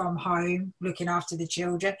working from home, looking after the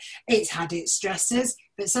children. It's had its stresses,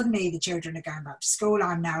 but suddenly the children are going back to school.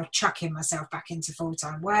 I'm now chucking myself back into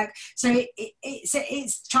full-time work. So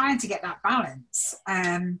it's trying to get that balance.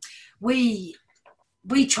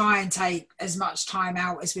 We try and take as much time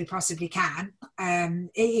out as we possibly can. It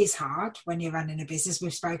is hard when you're running a business.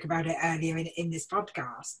 We've spoke about it earlier in this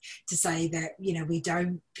podcast, to say that, you know, we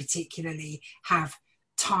don't particularly have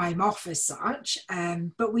time off as such,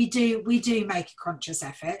 but we do make a conscious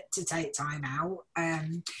effort to take time out.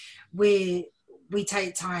 We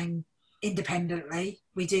take time independently.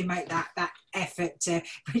 We do make that effort to,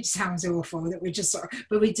 which sounds awful, that we just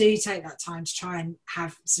but we do take that time to try and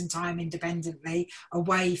have some time independently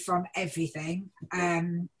away from everything.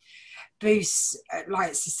 Bruce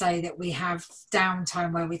likes to say that we have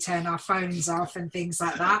downtime where we turn our phones off and things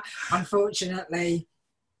like that. Unfortunately,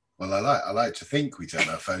 well, I like to think we turn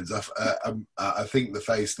our phones off. I think the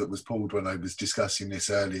face that was pulled when I was discussing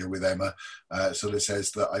this earlier with Emma sort of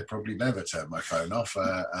says that I probably never turn my phone off.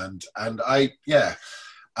 And I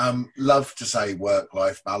love to say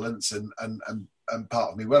work-life balance, and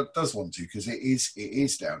part of me does want to, because it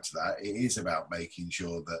is down to that. It is about making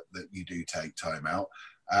sure that you do take time out.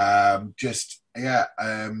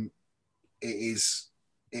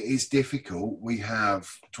 It is difficult. We have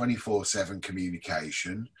 24/7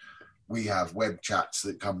 communication. We have web chats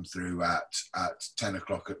that come through at 10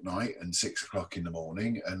 o'clock at night and 6 o'clock in the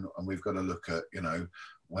morning. And we've got to look at, you know,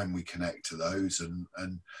 when we connect to those, and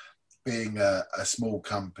being a small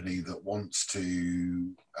company that wants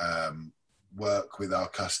to work with our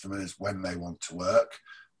customers when they want to work.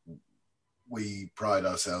 We pride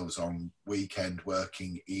ourselves on weekend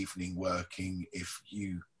working, evening working. If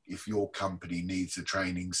your company needs a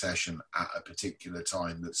training session at a particular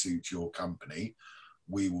time that suits your company,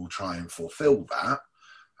 we will try and fulfill that,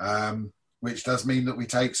 which does mean that we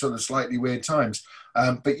take sort of slightly weird times.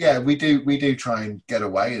 But yeah, we do try and get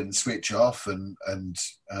away and switch off and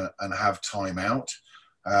have time out.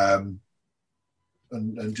 And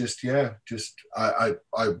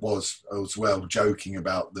I was as well joking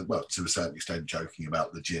about to a certain extent joking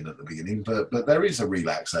about the gin at the beginning, but there is a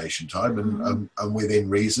relaxation time, and within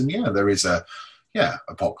reason, there is yeah,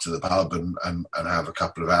 a pop to the pub and have a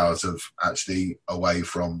couple of hours of actually away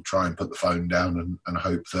from try and put the phone down and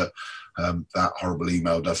hope that that horrible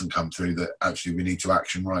email doesn't come through that actually we need to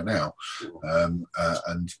action right now.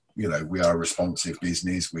 And, you know, we are a responsive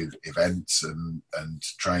business with events and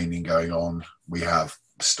training going on. We have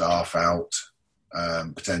staff out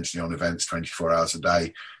potentially on events 24 hours a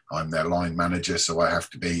day. I'm their line manager, so I have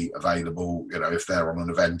to be available. You know, if they're on an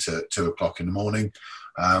event at 2 o'clock in the morning,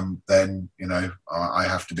 then, you know, I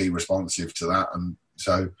have to be responsive to that. And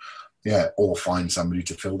so, yeah, or find somebody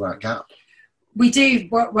to fill that gap. We do,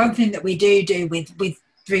 one thing that we do with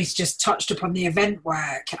Bruce just touched upon the event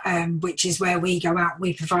work, which is where we go out,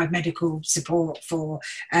 we provide medical support for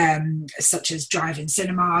such as drive-in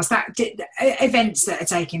cinemas, events that are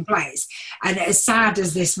taking place. And as sad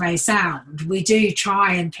as this may sound, we do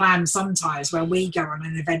try and plan sometimes where we go on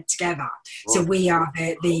an event together. So we are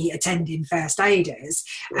the attending first aiders,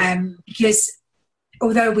 because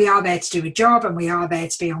although we are there to do a job and we are there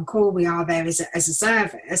to be on call, we are there as a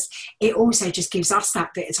service, it also just gives us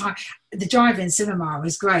that bit of time. The drive-in cinema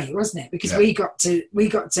was great, wasn't it? Because we got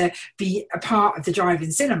to be a part of the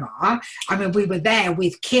drive-in cinema. I mean, we were there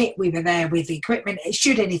with kit, we were there with equipment.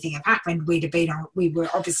 Should anything have happened, we were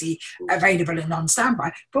obviously available and on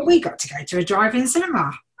standby, but we got to go to a drive-in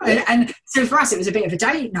cinema. And so for us, it was a bit of a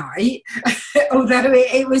date night, although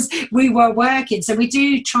we were working. So we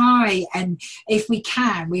do try, and if we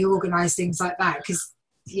can, we organise things like that because,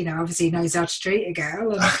 you know, obviously he knows how to treat a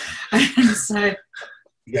girl. And so...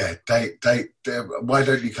 Yeah, date. Why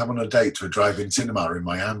don't you come on a date to a drive-in cinema in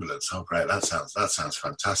my ambulance? Oh, great! That sounds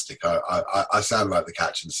fantastic. I sound like the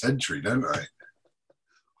catch of the century, don't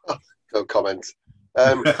I? No comment.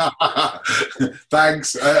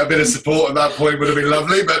 Thanks. A bit of support at that point would have been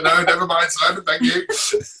lovely, but no, never mind, Simon. Thank you.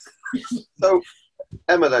 So,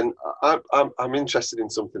 Emma, then I'm interested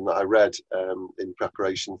in something that I read in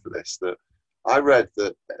preparation for this. That I read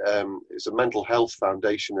that it's a Mental Health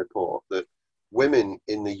Foundation report that women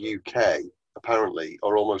in the UK apparently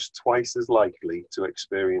are almost twice as likely to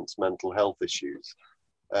experience mental health issues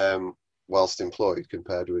whilst employed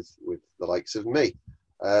compared with the likes of me.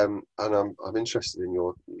 And I'm interested in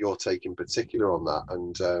your take in particular on that,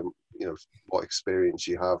 and you know, what experience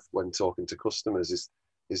you have when talking to customers.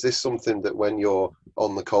 Is this something that when you're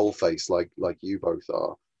on the coalface like you both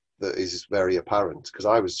are, that is very apparent? Because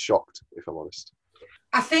I was shocked, if I'm honest.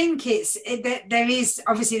 I think there is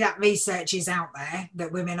obviously that research is out there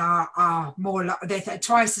that women are more they're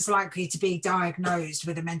twice as likely to be diagnosed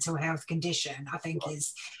with a mental health condition. I think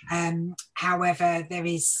is, however, there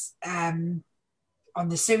is on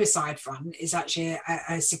the suicide front is actually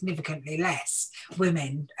a significantly less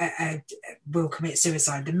women will commit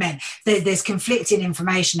suicide than men. There's conflicting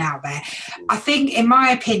information out there. I think, in my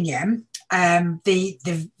opinion,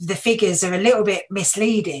 the figures are a little bit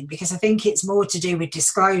misleading because I think it's more to do with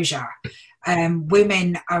disclosure.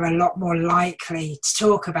 Women are a lot more likely to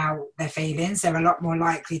talk about their feelings. They're a lot more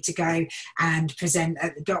likely to go and present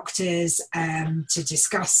at the doctors to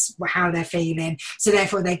discuss how they're feeling. So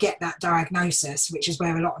therefore they get that diagnosis, which is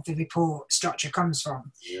where a lot of the report structure comes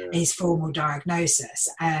from, is formal diagnosis.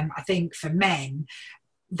 I think for men,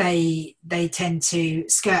 they tend to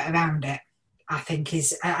skirt around it. I think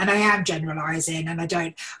is, and I am generalising, and I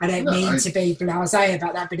don't mean to be blasé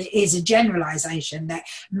about that, but it is a generalisation that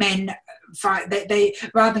men fight. They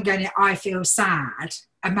rather than going, I feel sad.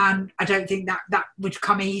 A man, I don't think that would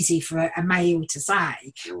come easy for a male to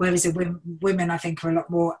say. Whereas women, I think, are a lot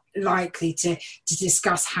more likely to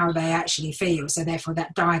discuss how they actually feel. So therefore,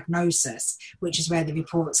 that diagnosis, which is where the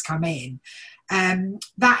reports come in.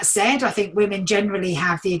 That said, I think women generally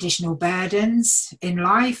have the additional burdens in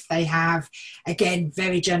life. They have, again,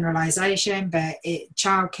 very generalisation, but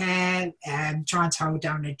childcare, trying to hold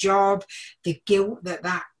down a job, the guilt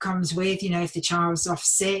that comes with, you know, if the child's off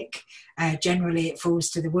sick, generally it falls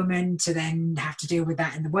to the woman to then have to deal with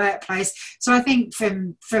that in the workplace. So I think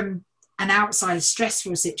from an outside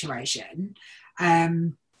stressful situation,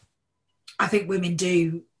 I think women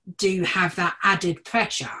do have that added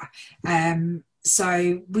pressure.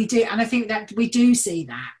 So we do, and I think that we do see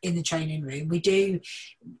that in the training room. We do,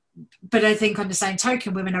 but I think on the same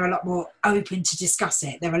token, women are a lot more open to discuss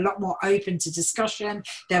it. They're a lot more open to discussion.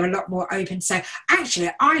 They're a lot more open to say,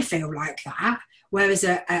 actually, I feel like that. Whereas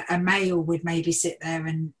a male would maybe sit there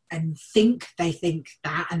and think they think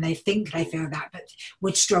that, and they think they feel that, but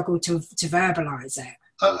would struggle to verbalise it.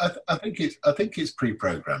 I think it's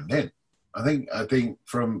pre-programmed in. I think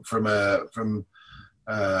from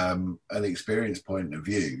an experience point of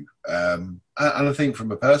view, and I think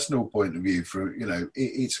from a personal point of view,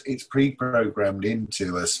 it's pre-programmed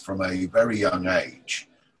into us from a very young age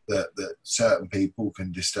that certain people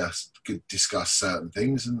could discuss certain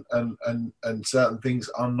things, and certain things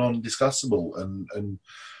are non-discussable, and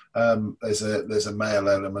there's a male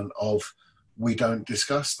element of we don't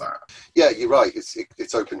discuss that. Yeah, you're right.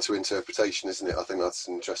 It's open to interpretation, isn't it? I think that's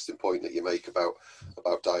an interesting point that you make about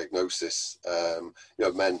diagnosis.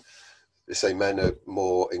 They say men are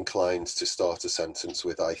more inclined to start a sentence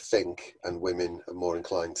with "I think," and women are more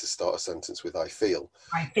inclined to start a sentence with "I feel."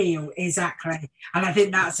 I feel, exactly. And I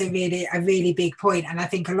think that's a really big point. And I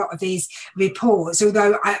think a lot of these reports,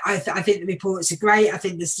 although I think the reports are great, I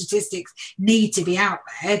think the statistics need to be out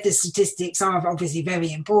there. The statistics are obviously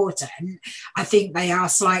very important. I think they are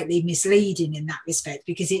slightly misleading in that respect,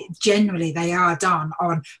 because generally they are done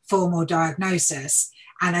on formal diagnosis.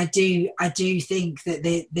 And I do think that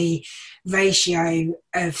the ratio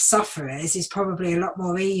of sufferers is probably a lot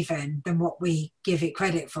more even than what we give it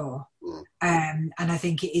credit for. And I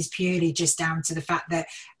think it is purely just down to the fact that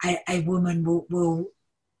a woman will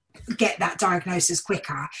get that diagnosis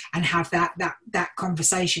quicker and have that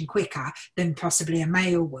conversation quicker than possibly a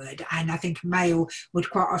male would. And I think a male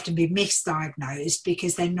would quite often be misdiagnosed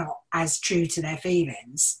because they're not as true to their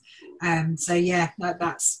feelings.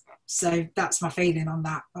 So that's my feeling on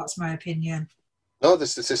that. That's my opinion. No, the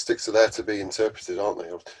statistics are there to be interpreted, aren't they?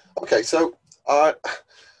 Okay, so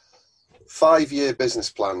 5-year business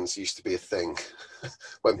plans used to be a thing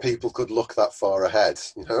when people could look that far ahead,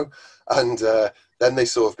 and then they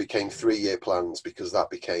sort of became 3-year plans because that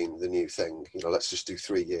became the new thing. Let's just do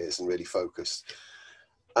 3 years and really focus.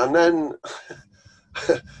 And then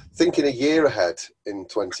thinking a year ahead in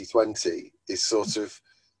 2020 is sort of,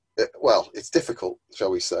 well, it's difficult,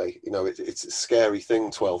 shall we say. It's a scary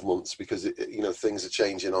thing, 12 months, because things are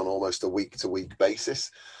changing on almost a week-to-week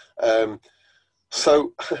basis.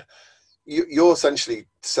 So you're essentially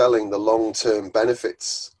selling the long-term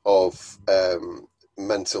benefits of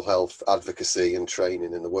mental health advocacy and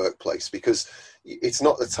training in the workplace, because it's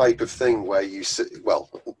not the type of thing where you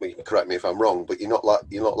correct me if I'm wrong, but you're not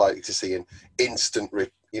likely to see an instant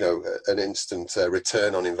return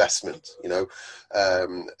on investment,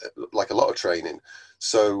 like a lot of training.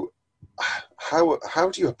 So how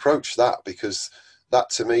do you approach that? Because that,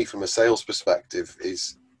 to me, from a sales perspective,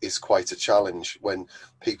 is quite a challenge when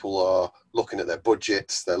people are looking at their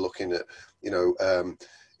budgets. They're looking at,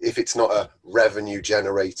 if it's not a revenue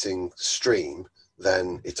generating stream,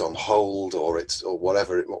 then it's on hold, or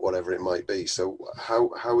whatever it might be. So how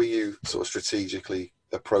are you sort of strategically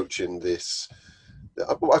approaching this?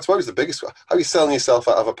 I suppose the biggest, how are you selling yourself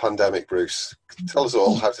out of a pandemic, Bruce? Tell us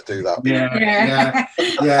all how to do that.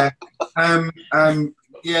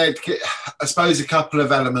 I suppose a couple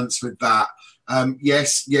of elements with that.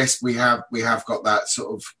 Yes, we have got that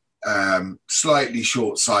sort of slightly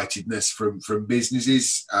short-sightedness from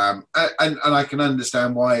businesses, and I can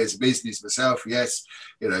understand why, as a business myself, yes,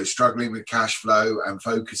 struggling with cash flow and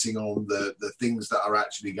focusing on the things that are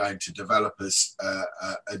actually going to develop us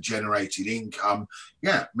a generated income.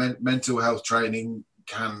 Mental health training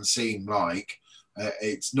can seem like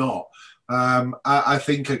it's not. I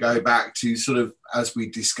think I go back to sort of, as we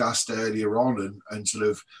discussed earlier on, and sort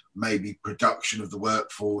of maybe production of the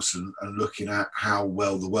workforce and looking at how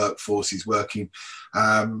well the workforce is working.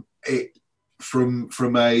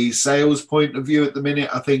 From a sales point of view at the minute,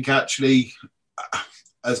 I think actually,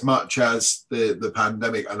 as much as the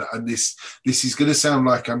pandemic, and this is going to sound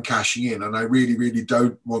like I'm cashing in, and I really, really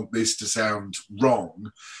don't want this to sound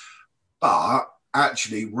wrong, but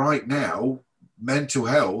actually right now, mental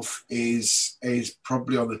health is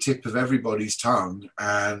probably on the tip of everybody's tongue,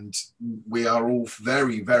 and we are all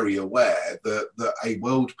very, very aware that a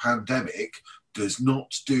world pandemic does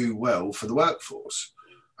not do well for the workforce.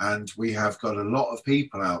 And we have got a lot of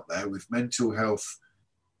people out there with mental health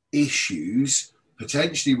issues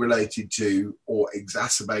potentially related to or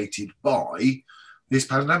exacerbated by this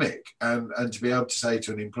pandemic. And to be able to say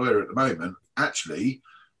to an employer at the moment, actually,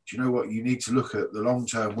 do you know what? You need to look at the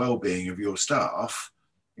long-term well-being of your staff.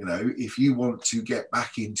 If you want to get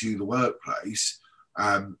back into the workplace,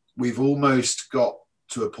 we've almost got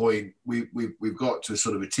to a point. We've got to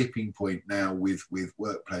sort of a tipping point now with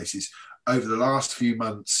workplaces. Over the last few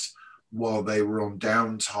months, while they were on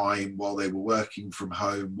downtime, while they were working from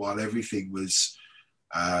home, while everything was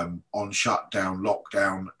on shutdown,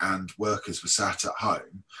 lockdown, and workers were sat at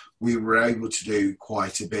home, we were able to do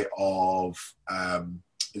quite a bit of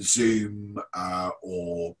Zoom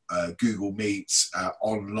or Google Meets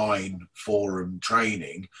online forum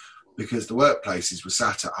training, because the workplaces were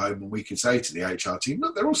sat at home, and we could say to the HR team,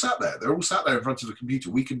 look, they're all sat there in front of a computer.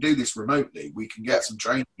 We can do this remotely. We can get some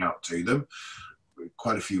training out to them.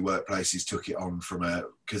 quite a few workplaces took it on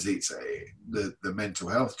because it's the mental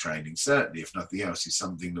health training, certainly, if nothing else, is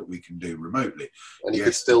something that we can do remotely. And you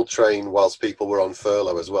could still train whilst people were on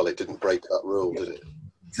furlough as well. It didn't break that rule, did it?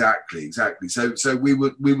 Exactly. So we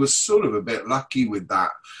were sort of a bit lucky with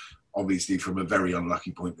that, obviously, from a very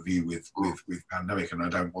unlucky point of view with pandemic. And I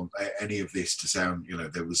don't want any of this to sound,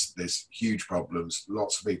 there's huge problems.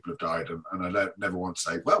 Lots of people have died, and I never want to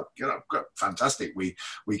say, well, fantastic. We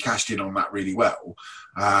cashed in on that really well.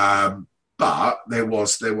 But there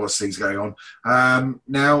was things going on.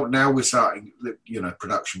 Now we're starting.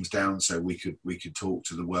 Production was down, so we could talk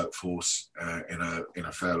to the workforce in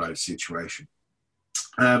a furlough situation.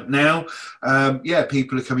 Now,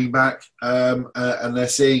 people are coming back, and they're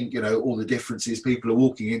seeing, all the differences. People are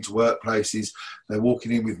walking into workplaces, they're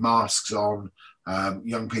walking in with masks on.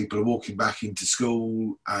 Young people are walking back into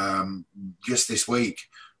school just this week,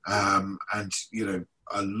 and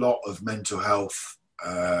a lot of mental health,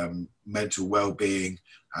 mental well-being,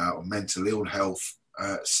 or mental ill health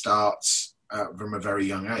starts from a very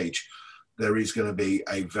young age. There is going to be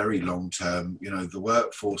a very long-term, the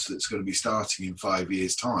workforce that's going to be starting in 5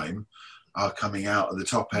 years' time are coming out at the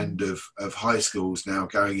top end of high schools now,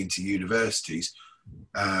 going into universities.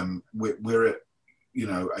 We're at,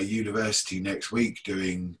 a university next week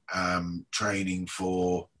doing training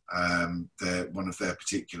for one of their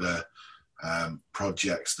particular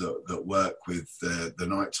projects that work with the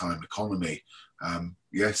nighttime economy.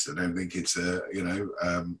 Yes, I don't think it's a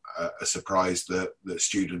surprise that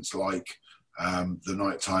students like the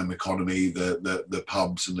nighttime economy, the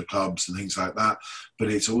pubs and the clubs and things like that.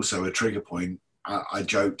 But it's also a trigger point. I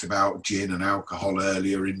joked about gin and alcohol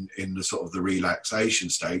earlier in the sort of the relaxation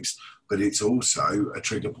states, but it's also a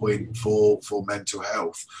trigger point for mental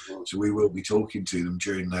health. So we will be talking to them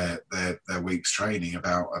during their week's training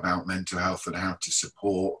about mental health and how to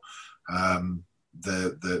support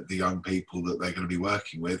the young people that they're going to be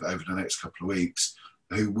working with over the next couple of weeks,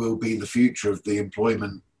 who will be the future of the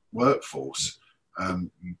employment workforce.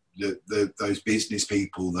 Those business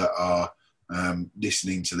people that are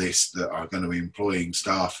listening to this, that are going to be employing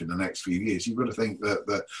staff in the next few years, you've got to think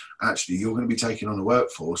that actually you're going to be taking on a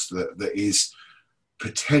workforce that is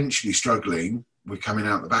potentially struggling. We're coming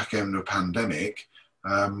out the back end of a pandemic,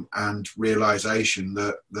 and realization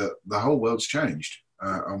that the whole world's changed,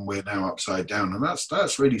 and we're now upside down, and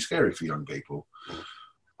that's really scary for young people.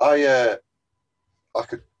 I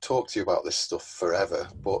could talk to you about this stuff forever,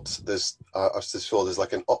 but there's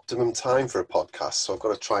like an optimum time for a podcast, so I've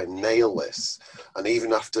got to try and nail this. And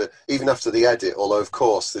even after the edit, although of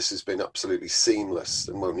course this has been absolutely seamless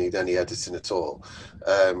and won't need any editing at all,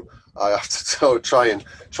 I have to try and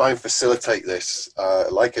facilitate this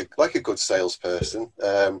like a good salesperson,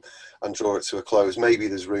 and draw it to a close. Maybe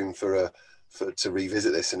there's room to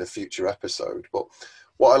revisit this in a future episode, but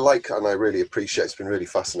what I like, and I really appreciate, it's been really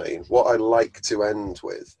fascinating, what I like to end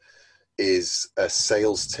with is a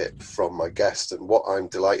sales tip from my guest. And what I'm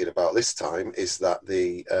delighted about this time is that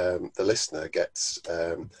the listener gets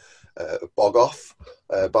a bog off,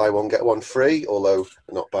 buy one, get one free, although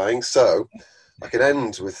not buying. So I can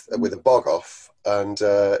end with a bog off. And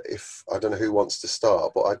if I don't know who wants to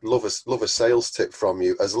start, but I'd love a sales tip from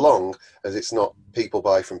you, as long as it's not people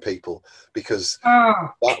buy from people, because that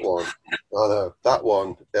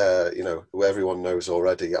one, who everyone knows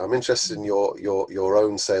already. I'm interested in your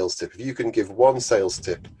own sales tip. If you can give one sales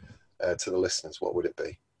tip to the listeners, what would it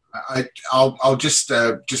be? I'll just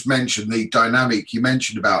mention the dynamic you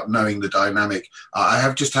mentioned about knowing the dynamic. I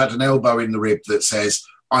have just had an elbow in the rib that says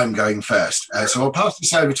I'm going first, so I'll pass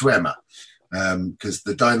this over to Emma. Because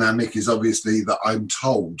the dynamic is obviously that I'm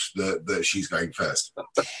told that she's going first.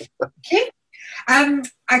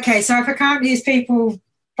 Okay, so if I can't use people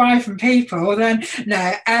buy from people, then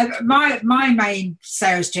no. My main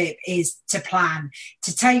sales tip is to plan,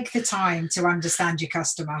 to take the time to understand your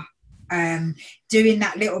customer. Doing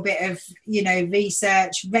that little bit of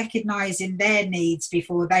research, recognizing their needs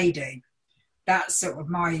before they do. That's sort of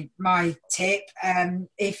my tip.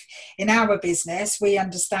 If in our business we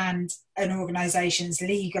understand an organisation's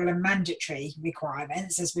legal and mandatory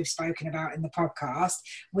requirements, as we've spoken about in the podcast,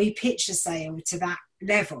 we pitch a sale to that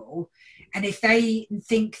level. And if they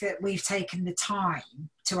think that we've taken the time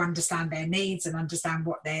to understand their needs and understand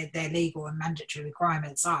what their legal and mandatory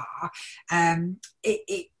requirements are,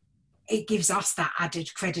 it gives us that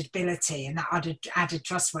added credibility and that added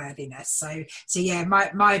trustworthiness. So yeah,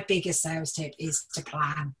 my biggest sales tip is to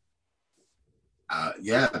plan.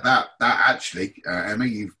 That actually, Emma,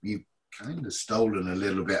 you've kind of stolen a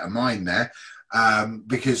little bit of mine there,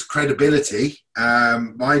 because credibility.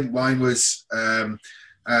 Mine was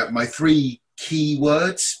my three key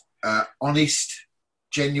words: honest,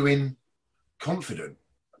 genuine, confident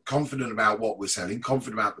about what we're selling,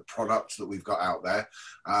 confident about the products that we've got out there.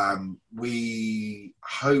 We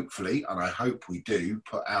hopefully, and I hope we do,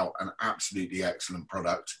 put out an absolutely excellent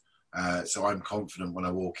product. So I'm confident when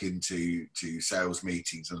I walk into sales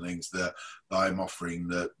meetings and things that I'm offering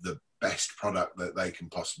the best product that they can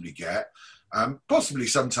possibly get. Possibly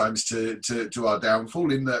sometimes to our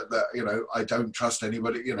downfall, in that you know, I don't trust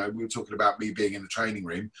anybody. You know, we were talking about me being in the training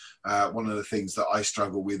room. One of the things that I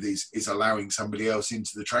struggle with is allowing somebody else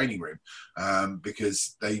into the training room,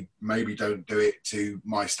 because they maybe don't do it to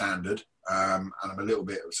my standard. And I'm a little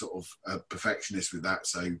bit sort of a perfectionist with that.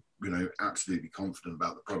 So, you know, absolutely confident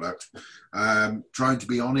about the product. Trying to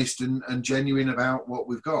be honest and genuine about what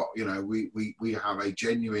we've got. You know, we have a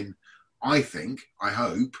genuine, I think, I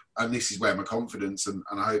hope, and this is where my confidence, and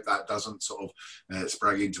I hope that doesn't sort of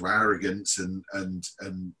sprag into arrogance, and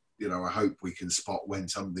you know, I hope we can spot when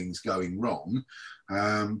something's going wrong,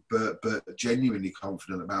 but genuinely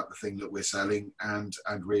confident about the thing that we're selling, and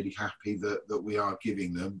really happy that we are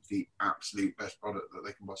giving them the absolute best product that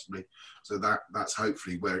they can possibly. So that's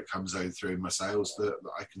hopefully where it comes out through in my sales, that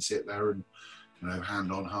I can sit there and, you know,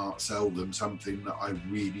 hand on heart, sell them something that I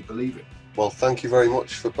really believe in. Well, thank you very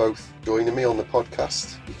much for both joining me on the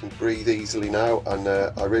podcast. You can breathe easily now, and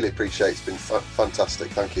I really appreciate it. It's been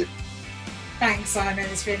fantastic. Thank you. Thanks, Simon.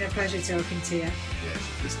 It's been a pleasure talking to you.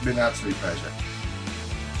 Yes, it's been an absolute pleasure.